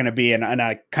this is going to be, and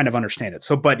I kind of understand it.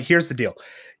 So, but here's the deal: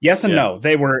 yes and no.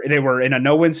 They were in a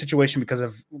no-win situation because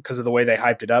of the way they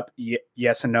hyped it up.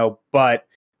 Yes and no, but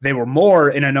they were more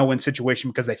in a no-win situation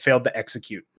because they failed to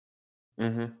execute.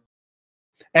 And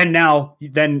now,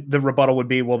 then the rebuttal would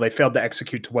be, well, they failed to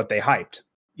execute to what they hyped.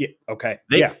 Yeah. Okay.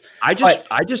 They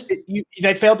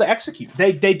failed to execute.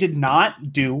 They did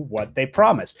not do what they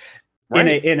promised.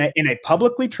 Right. In a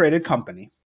publicly traded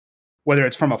company, whether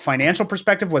it's from a financial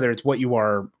perspective, whether it's what you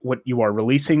are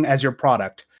releasing as your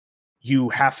product, you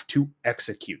have to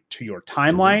execute to your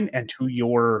timeline and to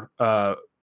your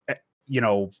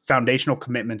foundational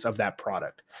commitments of that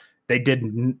product. They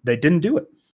didn't do it,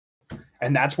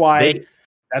 and that's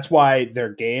why their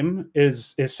game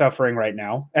is suffering right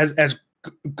now. As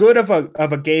good of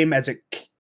a game as it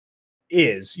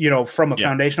is, you know, from a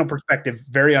foundational perspective,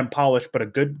 very unpolished, but a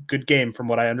good game from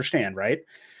what I understand, right?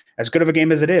 As good of a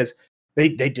game as it is, they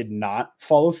did not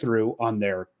follow through on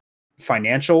their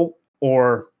financial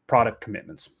or product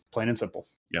commitments, plain and simple.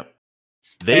 Yeah.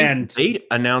 They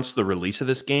announced the release of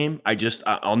this game,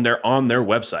 on their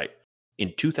website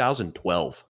in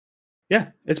 2012. Yeah,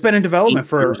 it's been in development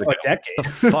for a decade. The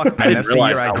fuck, man, that's the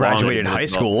year I graduated high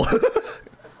school.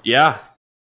 Yeah.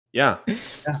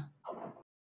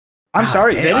 I'm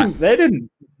sorry, they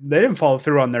didn't follow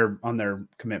through on their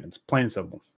commitments, plain and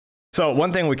simple. So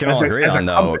one thing we can all agree on,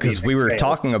 though, because we were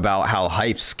talking about how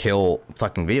hypes kill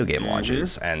fucking video game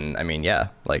launches, and I mean, yeah,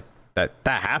 like that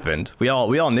happened. We all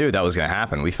knew that was gonna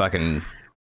happen. We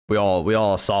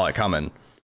all saw it coming.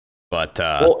 But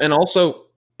well, and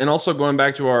also going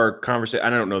back to our conversation, I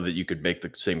don't know that you could make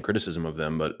the same criticism of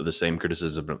them, but the same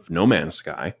criticism of No Man's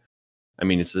Sky. I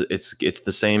mean, it's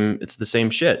the same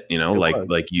shit, you know,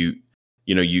 like you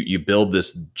you know, you build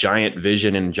this giant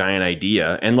vision and giant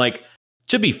idea. And like,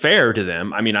 to be fair to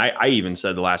them, I mean, I even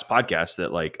said the last podcast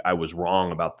that like I was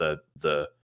wrong about the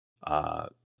I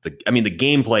mean, the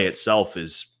gameplay itself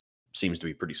seems to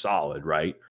be pretty solid,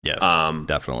 right? Yes,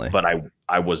 definitely. But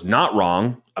I was not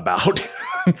wrong about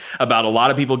about a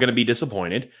lot of people going to be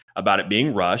disappointed about it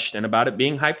being rushed and about it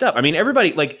being hyped up. I mean,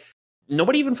 everybody, like,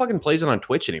 nobody even fucking plays it on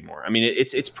Twitch anymore. I mean,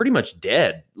 it's pretty much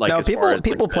dead. Like, no, as people far as,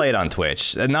 people like, play it on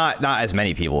Twitch, not as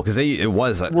many people, because it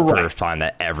was the first time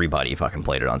that everybody fucking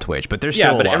played it on Twitch. But there's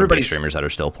still a lot of big streamers that are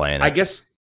still playing it. I guess.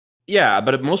 Yeah,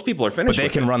 but most people are finished. But they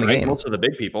can run the game. Most of the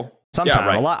big people.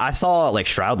 Sometimes a lot. I saw like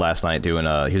Shroud last night doing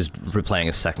he was replaying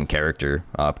a second character.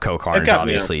 Co-Carnage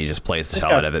obviously he just plays the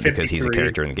hell out of it because he's a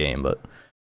character in the game. But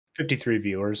 53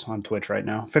 viewers on Twitch right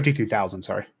now. 53,000.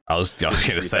 Sorry. I was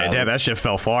gonna say, damn, that shit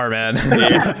fell far, man.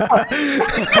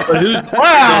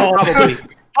 Wow.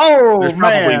 There's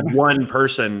probably one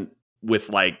person with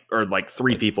like, or like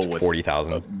 3 people with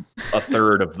 40,000, a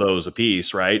third of those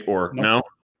apiece, right? Or no?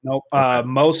 Nope.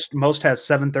 Most has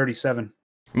 737.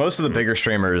 Most of the bigger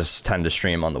streamers tend to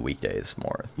stream on the weekdays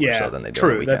more so than they do on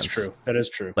the weekends. That's true. That is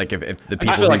true. Like if the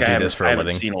people who do this for a living, I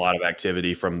haven't seen a lot of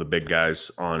activity from the big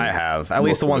guys on. I have, at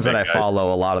least the ones that I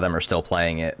follow. A lot of them are still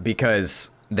playing it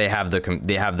because they have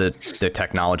the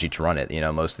technology to run it. You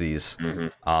know, most of these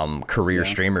career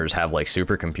streamers have like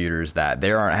supercomputers that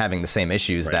they aren't having the same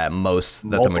issues that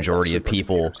the majority of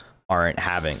people aren't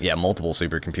having. Yeah, multiple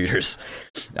supercomputers.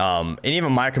 And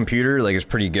even my computer like is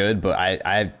pretty good, but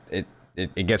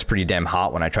it gets pretty damn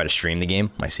hot when I try to stream the game,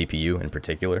 my CPU in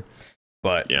particular.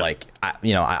 But like,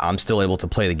 I'm still able to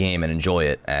play the game and enjoy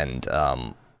it. And,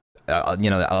 you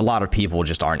know, a lot of people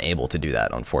just aren't able to do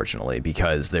that, unfortunately,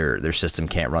 because their system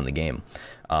can't run the game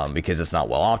because it's not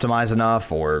well optimized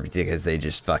enough, or because they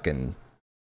just fucking,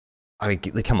 I mean,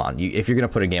 come on. If you're going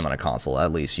to put a game on a console,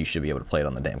 at least you should be able to play it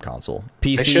on the damn console.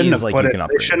 PCs, like, you can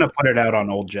upgrade. They shouldn't have put it out on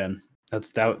old gen.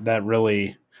 That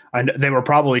really... they were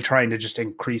probably trying to just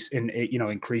increase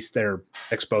their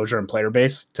exposure and player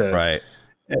base to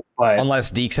But unless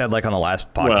Deke said like on the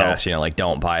last podcast, you know, like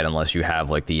don't buy it unless you have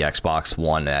like the Xbox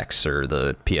One X or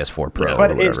the PS4 Pro.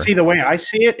 But see, the way I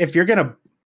see it, if you're gonna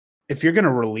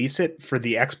release it for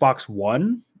the Xbox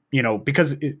One, you know,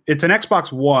 because it's an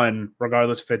Xbox One,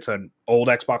 regardless if it's an old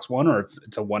Xbox One or if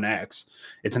it's a One X,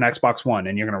 it's an Xbox One,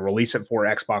 and you're going to release it for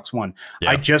Xbox One.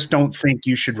 I just don't think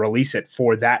you should release it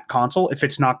for that console if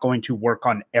it's not going to work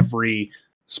on every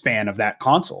span of that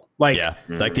console. Like,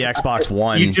 like the Xbox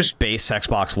One, base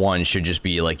Xbox One should just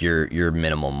be like your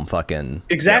minimum fucking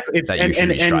that you should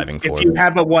be striving for. If you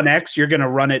have a One X, you're going to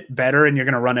run it better, and you're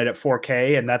going to run it at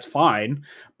 4K, and that's fine.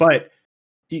 But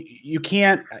you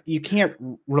can't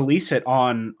release it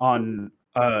on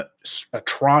a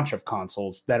tranche of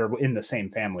consoles that are in the same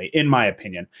family. In my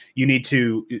opinion,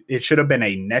 it should have been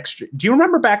a next. Do you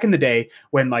remember back in the day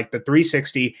when like the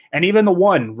 360 and even the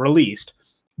One released?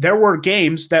 There were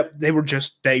games that they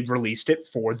released it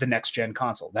for the next gen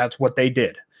console. That's what they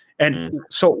did. And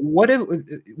so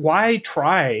why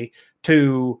try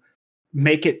to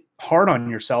make it hard on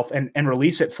yourself and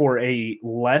release it for a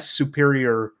less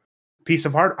superior piece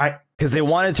of art? Because they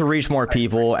wanted to reach more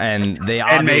people, and they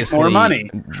obviously make more money.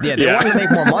 Yeah, they wanted to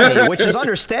make more money, which is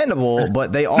understandable.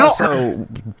 But they also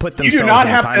put themselves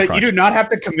in a time crunch. You do not have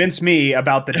to convince me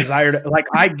about the desire to, like.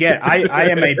 I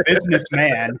am a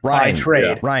businessman by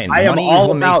trade. Ryan, I am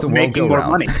all about making more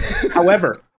money.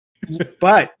 However,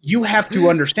 but you have to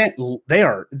understand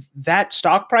that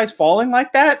stock price falling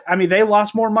like that. I mean, they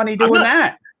lost more money doing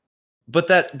that. But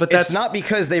that's not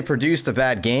because they produced a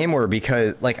bad game, or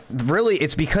because really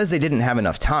it's because they didn't have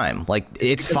enough time. Like,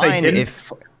 it's fine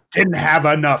if didn't have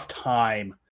enough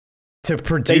time to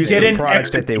produce the products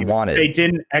that they wanted. They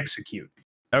didn't execute.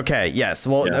 Okay. Yes.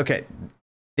 Well. Okay.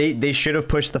 They should have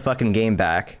pushed the fucking game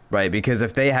back, right? Because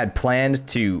if they had planned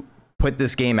to put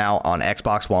this game out on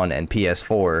Xbox One and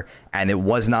PS4 and it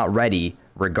was not ready,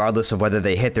 regardless of whether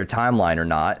they hit their timeline or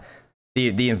not.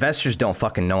 The investors don't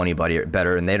fucking know anybody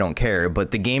better, and they don't care,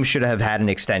 but the game should have had an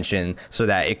extension so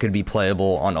that it could be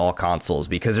playable on all consoles,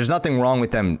 because there's nothing wrong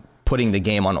with them putting the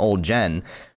game on old gen.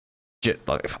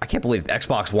 I can't believe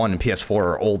Xbox One and PS4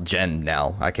 are old gen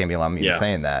now. I can't believe I'm even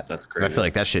saying that. That's crazy. I feel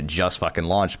like that shit just fucking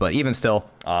launched, but even still,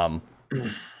 I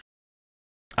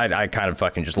kind of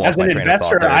fucking just lost my train of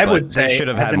thought there. I would say, should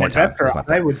have had more time.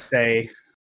 I would say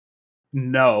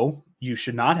no. You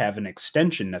should not have an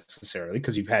extension necessarily,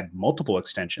 because you've had multiple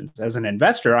extensions. As an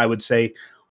investor, I would say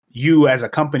you as a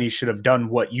company should have done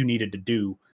what you needed to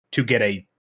do to get a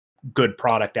good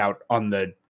product out on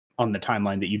the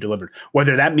timeline that you delivered.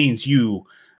 Whether that means you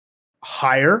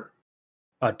hire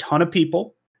a ton of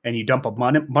people and you dump a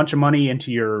bunch of money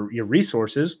into your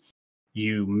resources.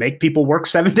 You make people work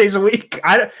 7 days a week.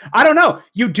 I don't know.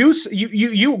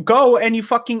 You go and you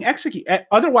fucking execute.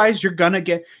 Otherwise, you're gonna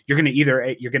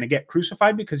get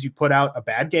crucified because you put out a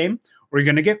bad game, or you're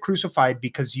gonna get crucified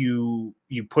because you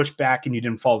pushed back and you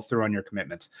didn't follow through on your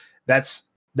commitments. That's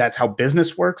how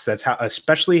business works. That's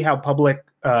especially how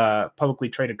publicly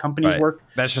traded companies work.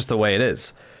 That's just the way it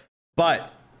is.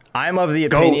 But I'm of the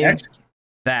opinion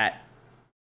that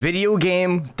video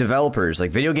game developers,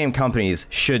 like video game companies,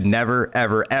 should never,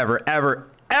 ever, ever, ever,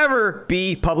 ever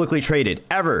be publicly traded.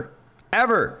 Ever.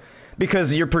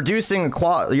 Because you're producing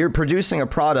a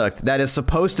product that is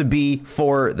supposed to be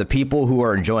for the people who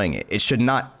are enjoying it. It should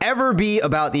not ever be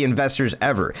about the investors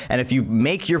ever. And if you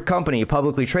make your company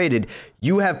publicly traded,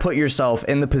 you have put yourself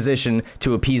in the position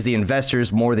to appease the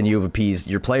investors more than you have appeased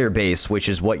your player base, which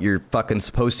is what you're fucking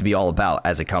supposed to be all about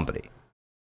as a company.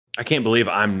 I can't believe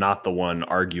I'm not the one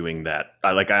arguing that.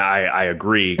 I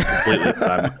agree completely.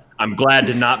 But I'm glad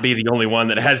to not be the only one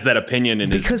that has that opinion.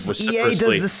 And because EA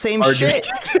does the same shit.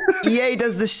 EA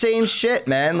does the same shit,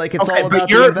 man. Like it's all about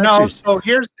the investors. No, so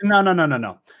here's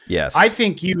no. Yes, I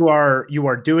think you are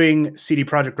doing CD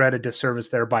Projekt Red a disservice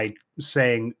there by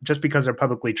saying just because they're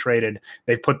publicly traded,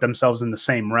 they've put themselves in the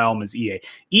same realm as EA.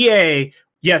 EA,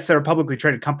 yes, they're a publicly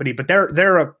traded company, but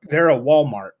they're a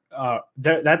Walmart.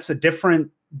 That's a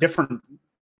different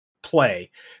play.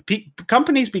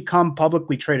 Companies become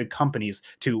publicly traded companies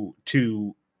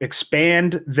to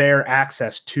expand their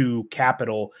access to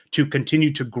capital to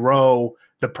continue to grow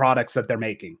the products that they're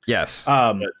making. Yes.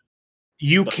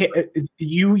 You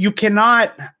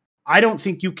cannot. I don't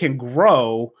think you can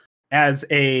grow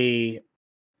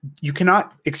you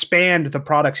cannot expand the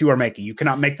products you are making. You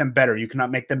cannot make them better. You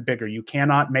cannot make them bigger. You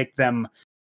cannot make them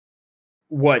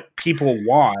what people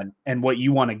want and what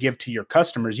you want to give to your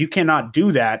customers. You cannot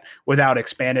do that without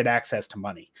expanded access to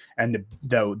money. And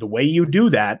the way you do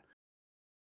that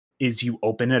is you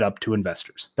open it up to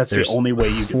investors. That's the only way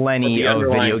you do it. Plenty of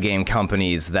video game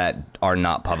companies that are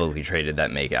not publicly traded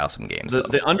that make awesome games.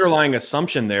 The underlying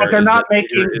assumption there, but they're not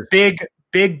making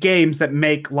big games that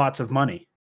make lots of money.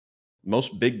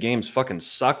 Most big games fucking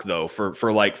suck though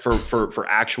for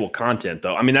actual content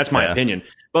though. I mean, that's my opinion.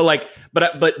 But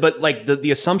the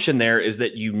assumption there is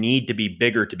that you need to be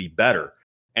bigger to be better.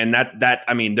 And that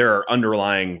I mean, there are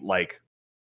underlying like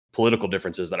political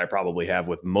differences that I probably have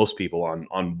with most people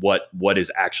on what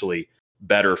is actually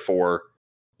better for,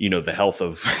 the health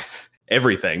of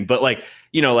everything. But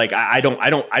I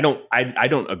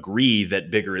don't agree that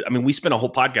bigger. I mean, we spent a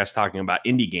whole podcast talking about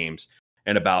indie games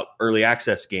and about early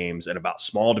access games and about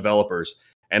small developers.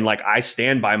 And I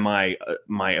stand by my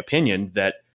opinion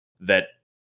that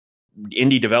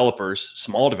indie developers,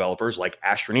 small developers like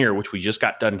Astroneer, which we just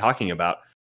got done talking about,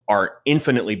 are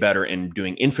infinitely better and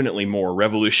doing infinitely more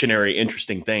revolutionary,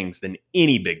 interesting things than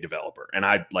any big developer. And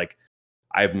I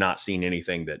have not seen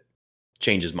anything that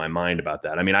changes my mind about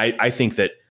that. I mean, I think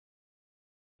that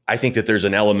there's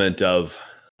an element of,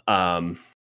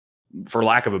 for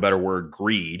lack of a better word,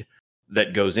 greed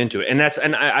that goes into it. And that's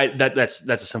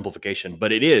a simplification,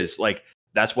 but it is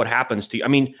that's what happens to you. I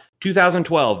mean,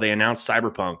 2012, they announced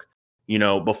Cyberpunk,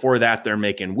 before that they're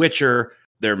making Witcher,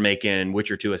 they're making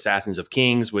Witcher 2 Assassins of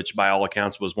Kings, which by all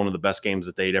accounts was one of the best games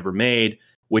that they'd ever made.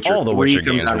 All the Witcher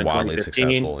games were wildly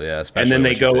successful. Yeah. And then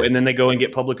they go and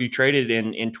get publicly traded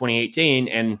in 2018.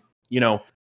 And,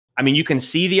 I mean, you can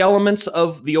see the elements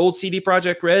of the old CD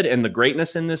Projekt Red and the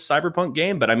greatness in this Cyberpunk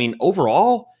game. But I mean,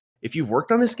 overall, if you've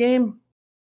worked on this game,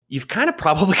 you've kind of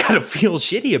probably got to feel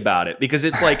shitty about it because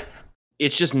it's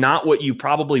it's just not what you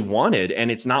probably wanted.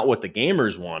 And it's not what the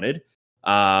gamers wanted.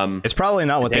 It's probably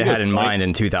not what they had in mind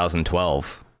in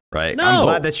 2012, right? No. I'm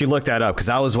glad that you looked that up because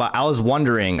I was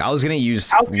wondering. I was going to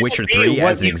use Witcher 3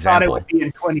 as an example. Thought it would be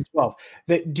in 2012.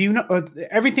 Do you know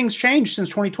everything's changed since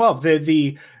 2012?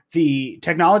 The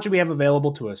technology we have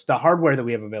available to us, the hardware that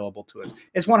we have available to us,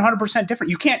 is 100% different.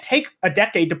 You can't take a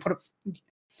decade to put it.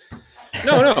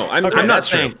 No, I'm not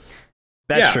saying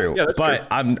that's true. Yeah, that's but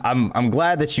true. I'm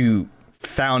glad that you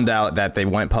found out that they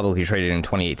went publicly traded in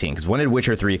 2018. Because when did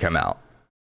Witcher 3 come out?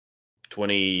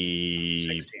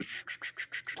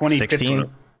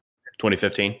 2016.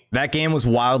 2015. That game was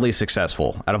wildly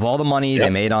successful. Out of all the money they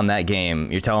made on that game,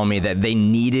 you're telling me that they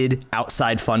needed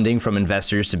outside funding from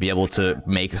investors to be able to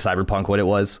make Cyberpunk what it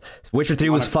was? Witcher 3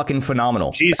 was fucking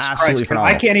phenomenal. Jesus Absolutely Christ,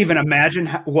 phenomenal. I can't even imagine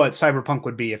what Cyberpunk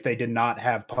would be if they did not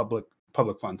have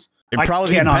public funds. It'd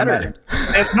probably be better.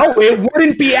 No, it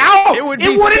wouldn't be out. It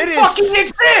wouldn't fucking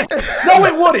exist. No,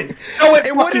 it wouldn't. No,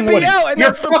 it wouldn't be out, and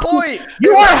that's the point.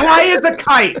 You are high as a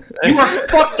kite. You are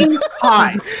fucking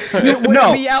high. It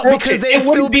wouldn't be out because they'd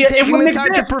still be taking the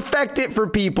time to perfect it for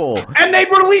people. And they'd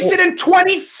release it in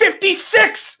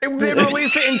 2056. They'd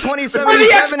release it in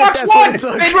 2077 if that's what it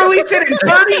took. They'd release it in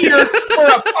 30 years for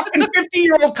a fucking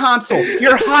 50-year-old console.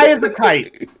 You're high as a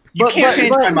kite. You can't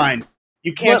change my mind.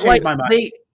 You can't change my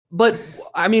mind. But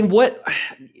I mean, what?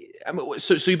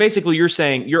 So you basically, you're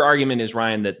saying your argument is,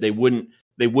 Ryan, that they wouldn't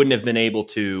have been able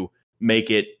to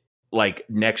make it like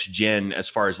next gen as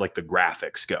far as like the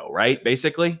graphics go, right?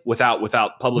 Basically, without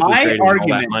publicly creating all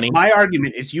that money. My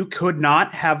argument is you could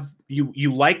not have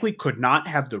you likely could not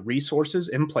have the resources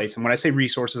in place. And when I say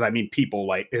resources, I mean people.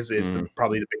 Like is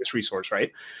probably the biggest resource, right?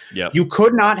 Yeah. You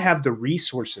could not have the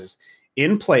resources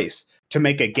in place to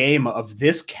make a game of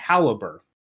this caliber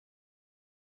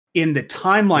in the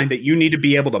timeline that you need to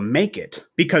be able to make it,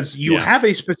 because you have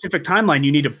a specific timeline you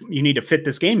need to fit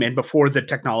this game in before the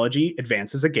technology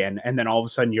advances again, and then all of a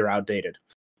sudden you're outdated.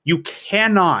 You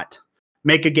cannot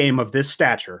make a game of this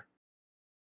stature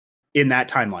in that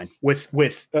timeline with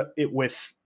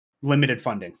limited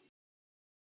funding.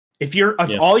 If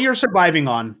all you're surviving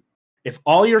on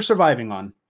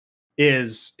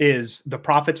is the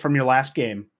profits from your last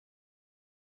game,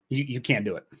 you can't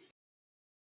do it.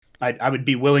 I would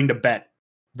be willing to bet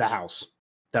the house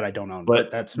that I don't own,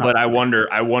 but that's not. But I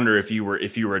wonder if you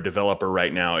were a developer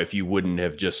right now, if you wouldn't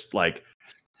have just like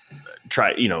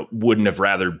wouldn't have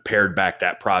rather pared back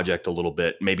that project a little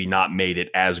bit, maybe not made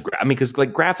it as because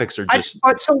like graphics are just.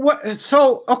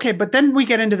 Okay, but then we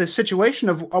get into this situation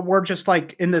of we're just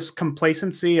like in this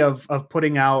complacency of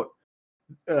putting out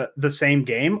the same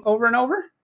game over and over.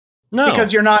 No,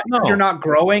 because you're not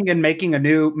growing and making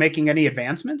any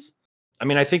advancements. I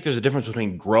mean, I think there's a difference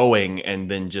between growing and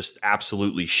then just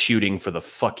absolutely shooting for the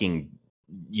fucking,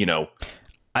 I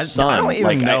don't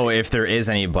even know if there is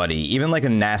anybody, even like a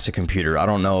NASA computer. I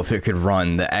don't know if it could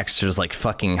run the extras like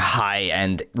fucking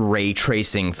high-end ray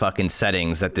tracing fucking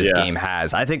settings that this game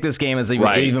has. I think this game is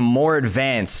even more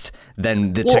advanced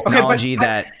than the technology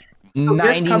that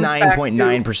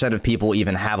 99.9% of people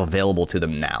even have available to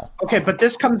them now. Okay, but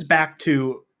this comes back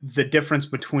to the difference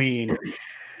between...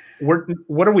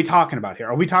 What are we talking about here?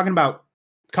 Are we talking about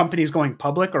companies going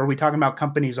public, or are we talking about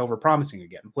companies overpromising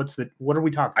again? What are we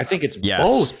talking about? I think it's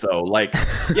both, though. Like,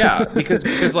 yeah,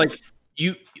 because like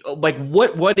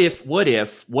what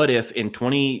if in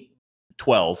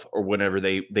 2012 or whenever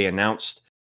they announced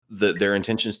their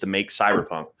intentions to make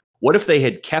Cyberpunk, what if they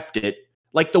had kept it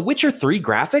like The Witcher 3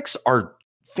 graphics are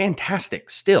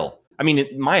fantastic still? I mean,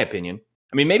 in my opinion,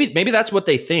 maybe that's what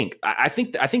they think. I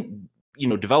think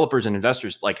developers and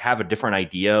investors like have a different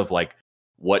idea of like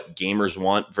what gamers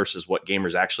want versus what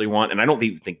gamers actually want. And I don't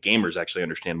even think gamers actually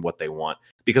understand what they want,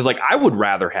 because like I would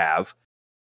rather have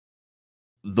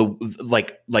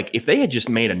like if they had just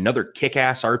made another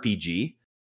kick-ass RPG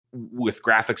with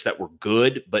graphics that were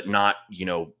good, but not,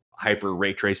 hyper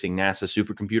ray tracing NASA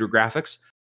supercomputer graphics,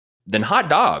 then hot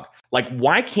dog. Like,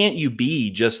 why can't you be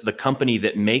just the company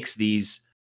that makes these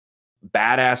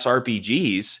badass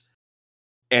RPGs?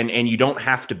 And you don't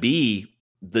have to be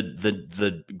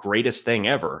the greatest thing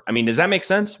ever. I mean, does that make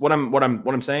sense? What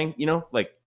I'm saying?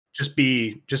 Like just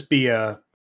be a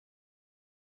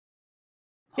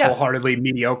wholeheartedly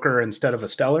mediocre instead of a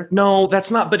stellar. No, that's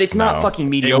not. But it's not fucking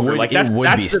mediocre. Like that's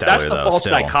the false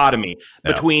dichotomy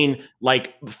between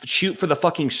like shoot for the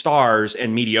fucking stars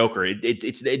and mediocre.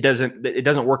 It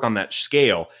doesn't work on that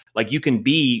scale. Like you can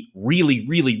be really,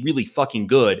 really, really fucking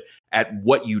good at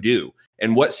what you do.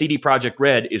 And what CD Projekt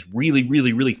Red is really,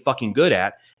 really, really fucking good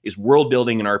at is world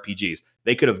building and RPGs.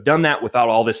 They could have done that without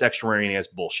all this extraneous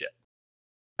bullshit.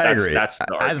 I agree.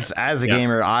 As a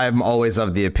gamer, I'm always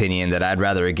of the opinion that I'd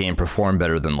rather a game perform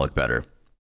better than look better.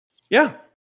 Yeah.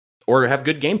 Or have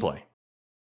good gameplay.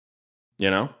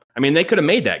 They could have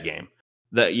made that game.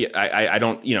 I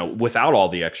don't, without all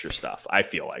the extra stuff, I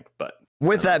feel like. But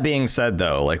with that being said,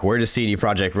 though, like where does CD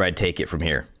Projekt Red take it from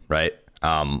here, right?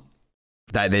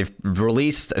 That they've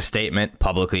released a statement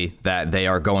publicly that they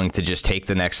are going to just take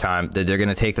the next time, that they're going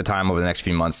to take the time over the next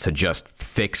few months to just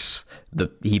fix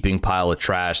the heaping pile of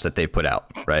trash that they put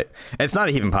out, right? And it's not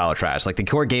a heaping pile of trash. Like the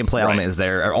core gameplay element is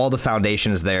there. All the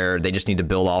foundation is there. They just need to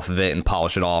build off of it and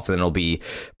polish it off. And it'll be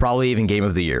probably even game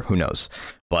of the year. Who knows?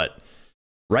 But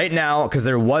right now, because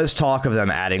there was talk of them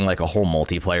adding like a whole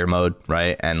multiplayer mode,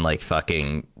 right? And like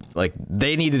fucking, like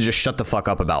they need to just shut the fuck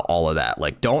up about all of that.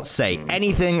 Like don't say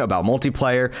anything about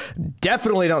multiplayer.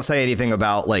 Definitely don't say anything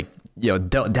about like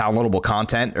downloadable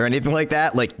content or anything like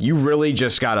that. Like, you really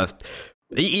just gotta,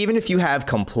 even if you have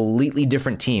completely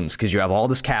different teams, because you have all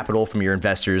this capital from your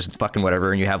investors and fucking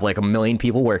whatever, and you have like 1 million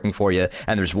people working for you,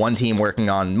 and there's one team working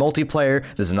on multiplayer,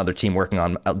 there's another team working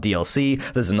on DLC,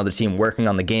 there's another team working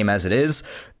on the game as it is.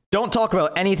 Don't talk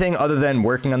about anything other than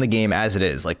working on the game as it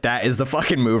is. Like, that is the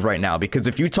fucking move right now, because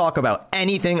if you talk about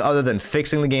anything other than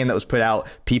fixing the game that was put out,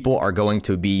 people are going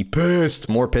to be pissed,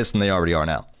 more pissed than they already are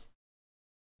now.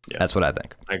 Yeah, that's what I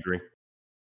think. I agree.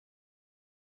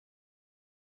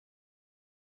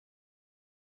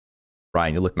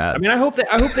 Ryan, you look mad. I mean, I hope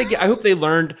they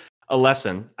learned a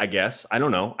lesson, I guess. I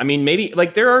don't know. I mean, maybe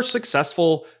like there are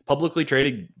successful publicly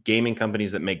traded gaming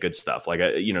companies that make good stuff. Like,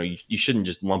 you shouldn't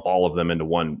just lump all of them into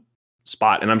one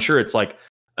spot. And I'm sure it's like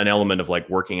an element of like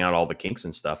working out all the kinks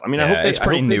and stuff. I mean, I hope it's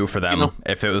pretty new for them.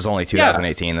 If it was only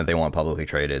 2018 that they weren't publicly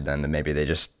traded, then maybe they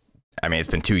just, I mean, it's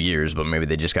been 2 years, but maybe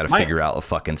they just got to figure out a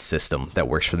fucking system that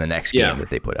works for the next game that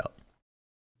they put out.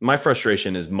 My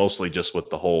frustration is mostly just with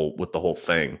the whole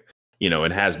thing.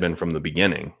 It has been from the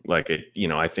beginning. Like,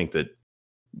 I think that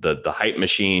the hype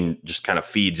machine just kind of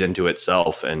feeds into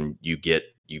itself, and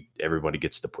everybody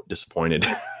gets disappointed.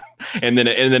 and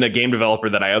then a game developer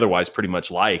that I otherwise pretty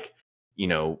much like,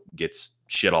 gets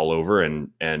shit all over, and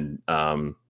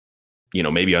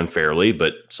maybe unfairly,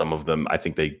 but some of them, I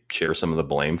think they share some of the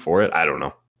blame for it. I don't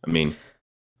know. I mean,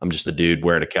 I'm just a dude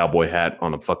wearing a cowboy hat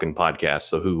on a fucking podcast.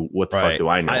 So what the fuck do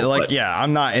I know?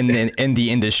 I'm not in the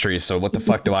industry, so what the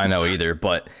fuck do I know either?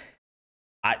 But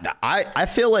I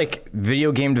feel like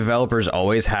video game developers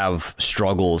always have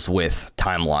struggles with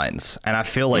timelines, and I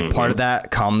feel like part of that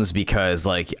comes because,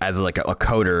 like, as like a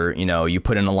coder, you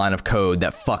put in a line of code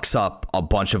that fucks up a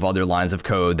bunch of other lines of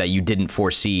code that you didn't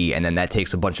foresee, and then that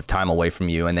takes a bunch of time away from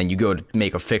you, and then you go to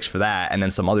make a fix for that, and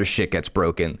then some other shit gets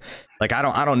broken. Like, I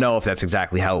don't know if that's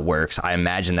exactly how it works. I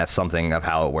imagine that's something of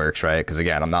how it works, right? Because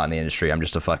again, I'm not in the industry. I'm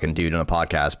just a fucking dude on a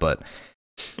podcast, but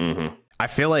I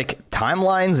feel like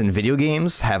timelines in video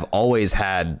games have always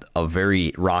had a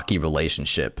very rocky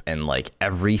relationship in like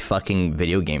every fucking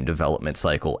video game development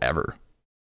cycle ever.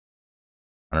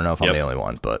 I don't know if I'm the only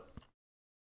one, but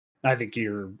I think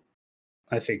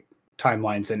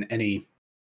timelines in any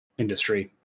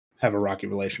industry have a rocky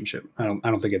relationship. I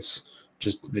don't think it's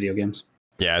just video games.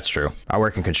 Yeah, it's true. I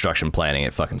work in construction planning.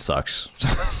 It fucking sucks.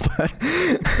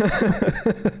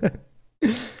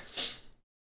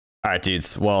 All right,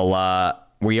 dudes. Well,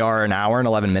 we are an hour and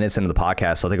 11 minutes into the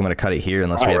podcast, so I think I'm going to cut it here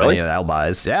unless we have any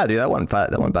alibis. Yeah, dude, that went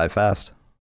by fast.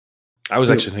 I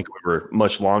was actually thinking we were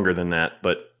much longer than that,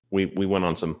 but we went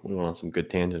on some good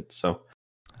tangents. So,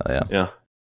 yeah.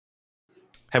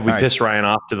 Have we pissed Ryan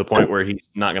off to the point where he's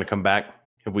not going to come back?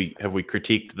 Have we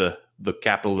critiqued the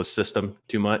capitalist system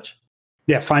too much?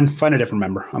 Yeah, find a different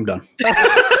member. I'm done.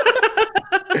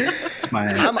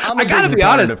 I gotta be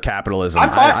honest. Of capitalism,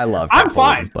 I love. I'm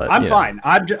fine. But, I'm fine.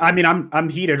 I'm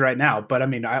heated right now, but I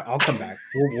mean, I'll come back.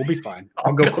 We'll be fine.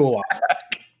 I'll go cool off.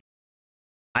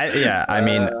 It's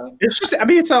just. I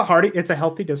mean, it's a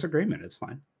healthy disagreement. It's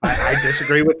fine. I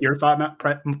disagree with your thought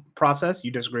process.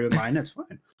 You disagree with mine. It's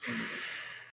fine.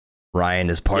 Ryan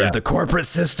is part of the corporate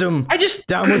system. I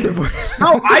just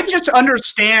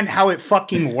understand how it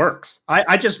fucking works.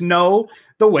 I just know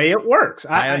the way it works.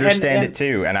 I understand it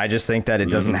too, and I just think that it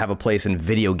doesn't have a place in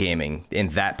video gaming in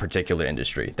that particular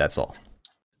industry. That's all.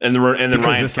 And then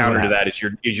Ryan's counter to that is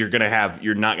you're gonna have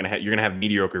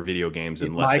mediocre video games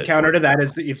unless my counter to that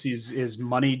is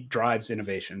money drives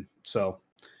innovation. So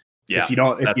if you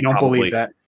don't believe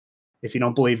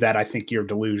that, I think you're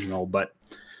delusional. But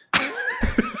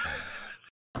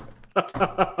all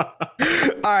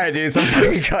right, dudes, I'm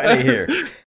fucking cutting it here.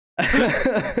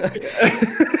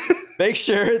 Make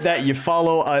sure that you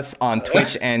follow us on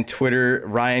Twitch and Twitter.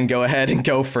 Ryan, go ahead and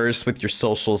go first with your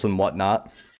socials and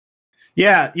whatnot.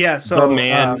 Yeah. So the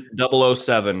man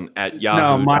 007 at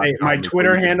Yahoo. No, my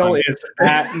Twitter handle is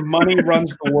at Money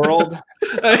Runs the World.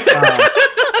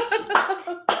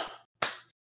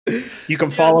 You can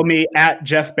follow me at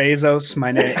Jeff Bezos.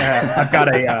 My name. I've got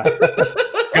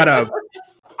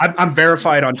I'm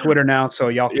verified on Twitter now, so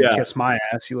y'all can kiss my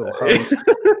ass, you little hoes.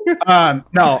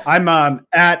 No, I'm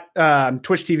at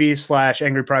Twitch TV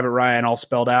 /AngryPrivateRyan, all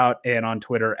spelled out, and on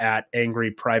Twitter at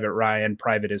AngryPrivateRyan.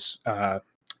 Private is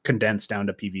condensed down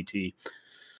to PVT.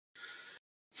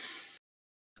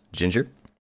 Ginger?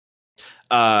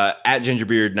 At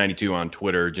GingerBeerd92 on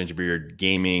Twitter,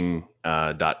 GingerBeerdGaming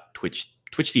Twitch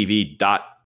TV.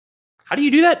 How do you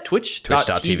do that?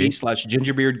 Twitch.tv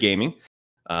 /GingerBeerdGaming.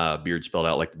 Beard spelled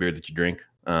out like the beard that you drink.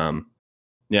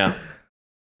 Yeah.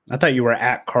 I thought you were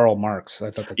at Karl Marx. I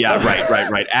thought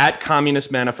that's right. At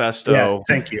Communist Manifesto. Yeah,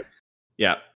 thank you.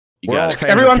 Yeah.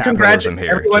 Everyone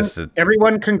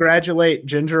congratulate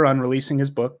Ginger on releasing his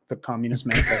book, The Communist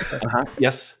Manifesto.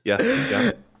 Yes.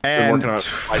 Yeah. And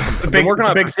been working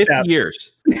on it for 50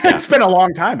 years. Yeah. It's been a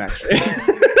long time, actually.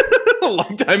 A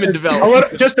long time in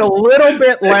development. Just a little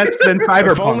bit less than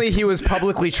Cyberpunk. If only he was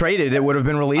publicly traded, it would have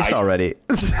been released already.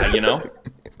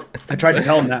 I tried to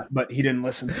tell him that, but he didn't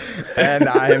listen. And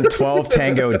I am 12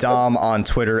 Tango Dom on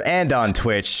Twitter and on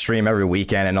Twitch. Stream every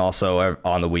weekend and also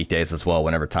on the weekdays as well,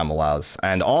 whenever time allows.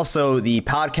 And also, the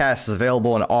podcast is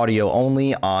available in audio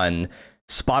only on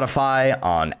Spotify,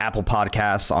 on Apple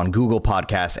Podcasts, on Google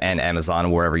Podcasts, and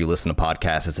Amazon. Wherever you listen to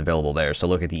podcasts, it's available there. So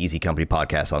look at the Easy Company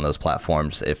podcast on those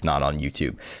platforms, if not on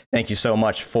YouTube. Thank you so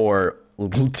much for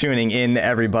tuning in,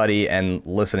 everybody, and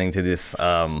listening to this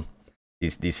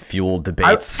these fuel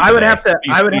debates. I would have to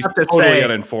totally say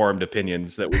uninformed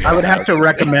opinions that we. I would have to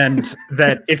recommend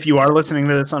that if you are listening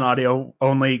to this on audio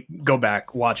only, go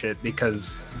back, watch it,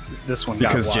 because this one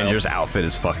got wild. Ginger's outfit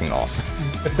is fucking awesome.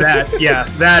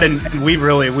 That and we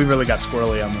really got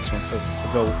squirrely on this one, so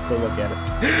go look at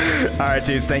it. All right,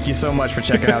 dudes, thank you so much for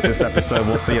checking out this episode.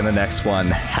 We'll see you in the next one.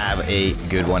 Have a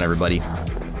good one, everybody.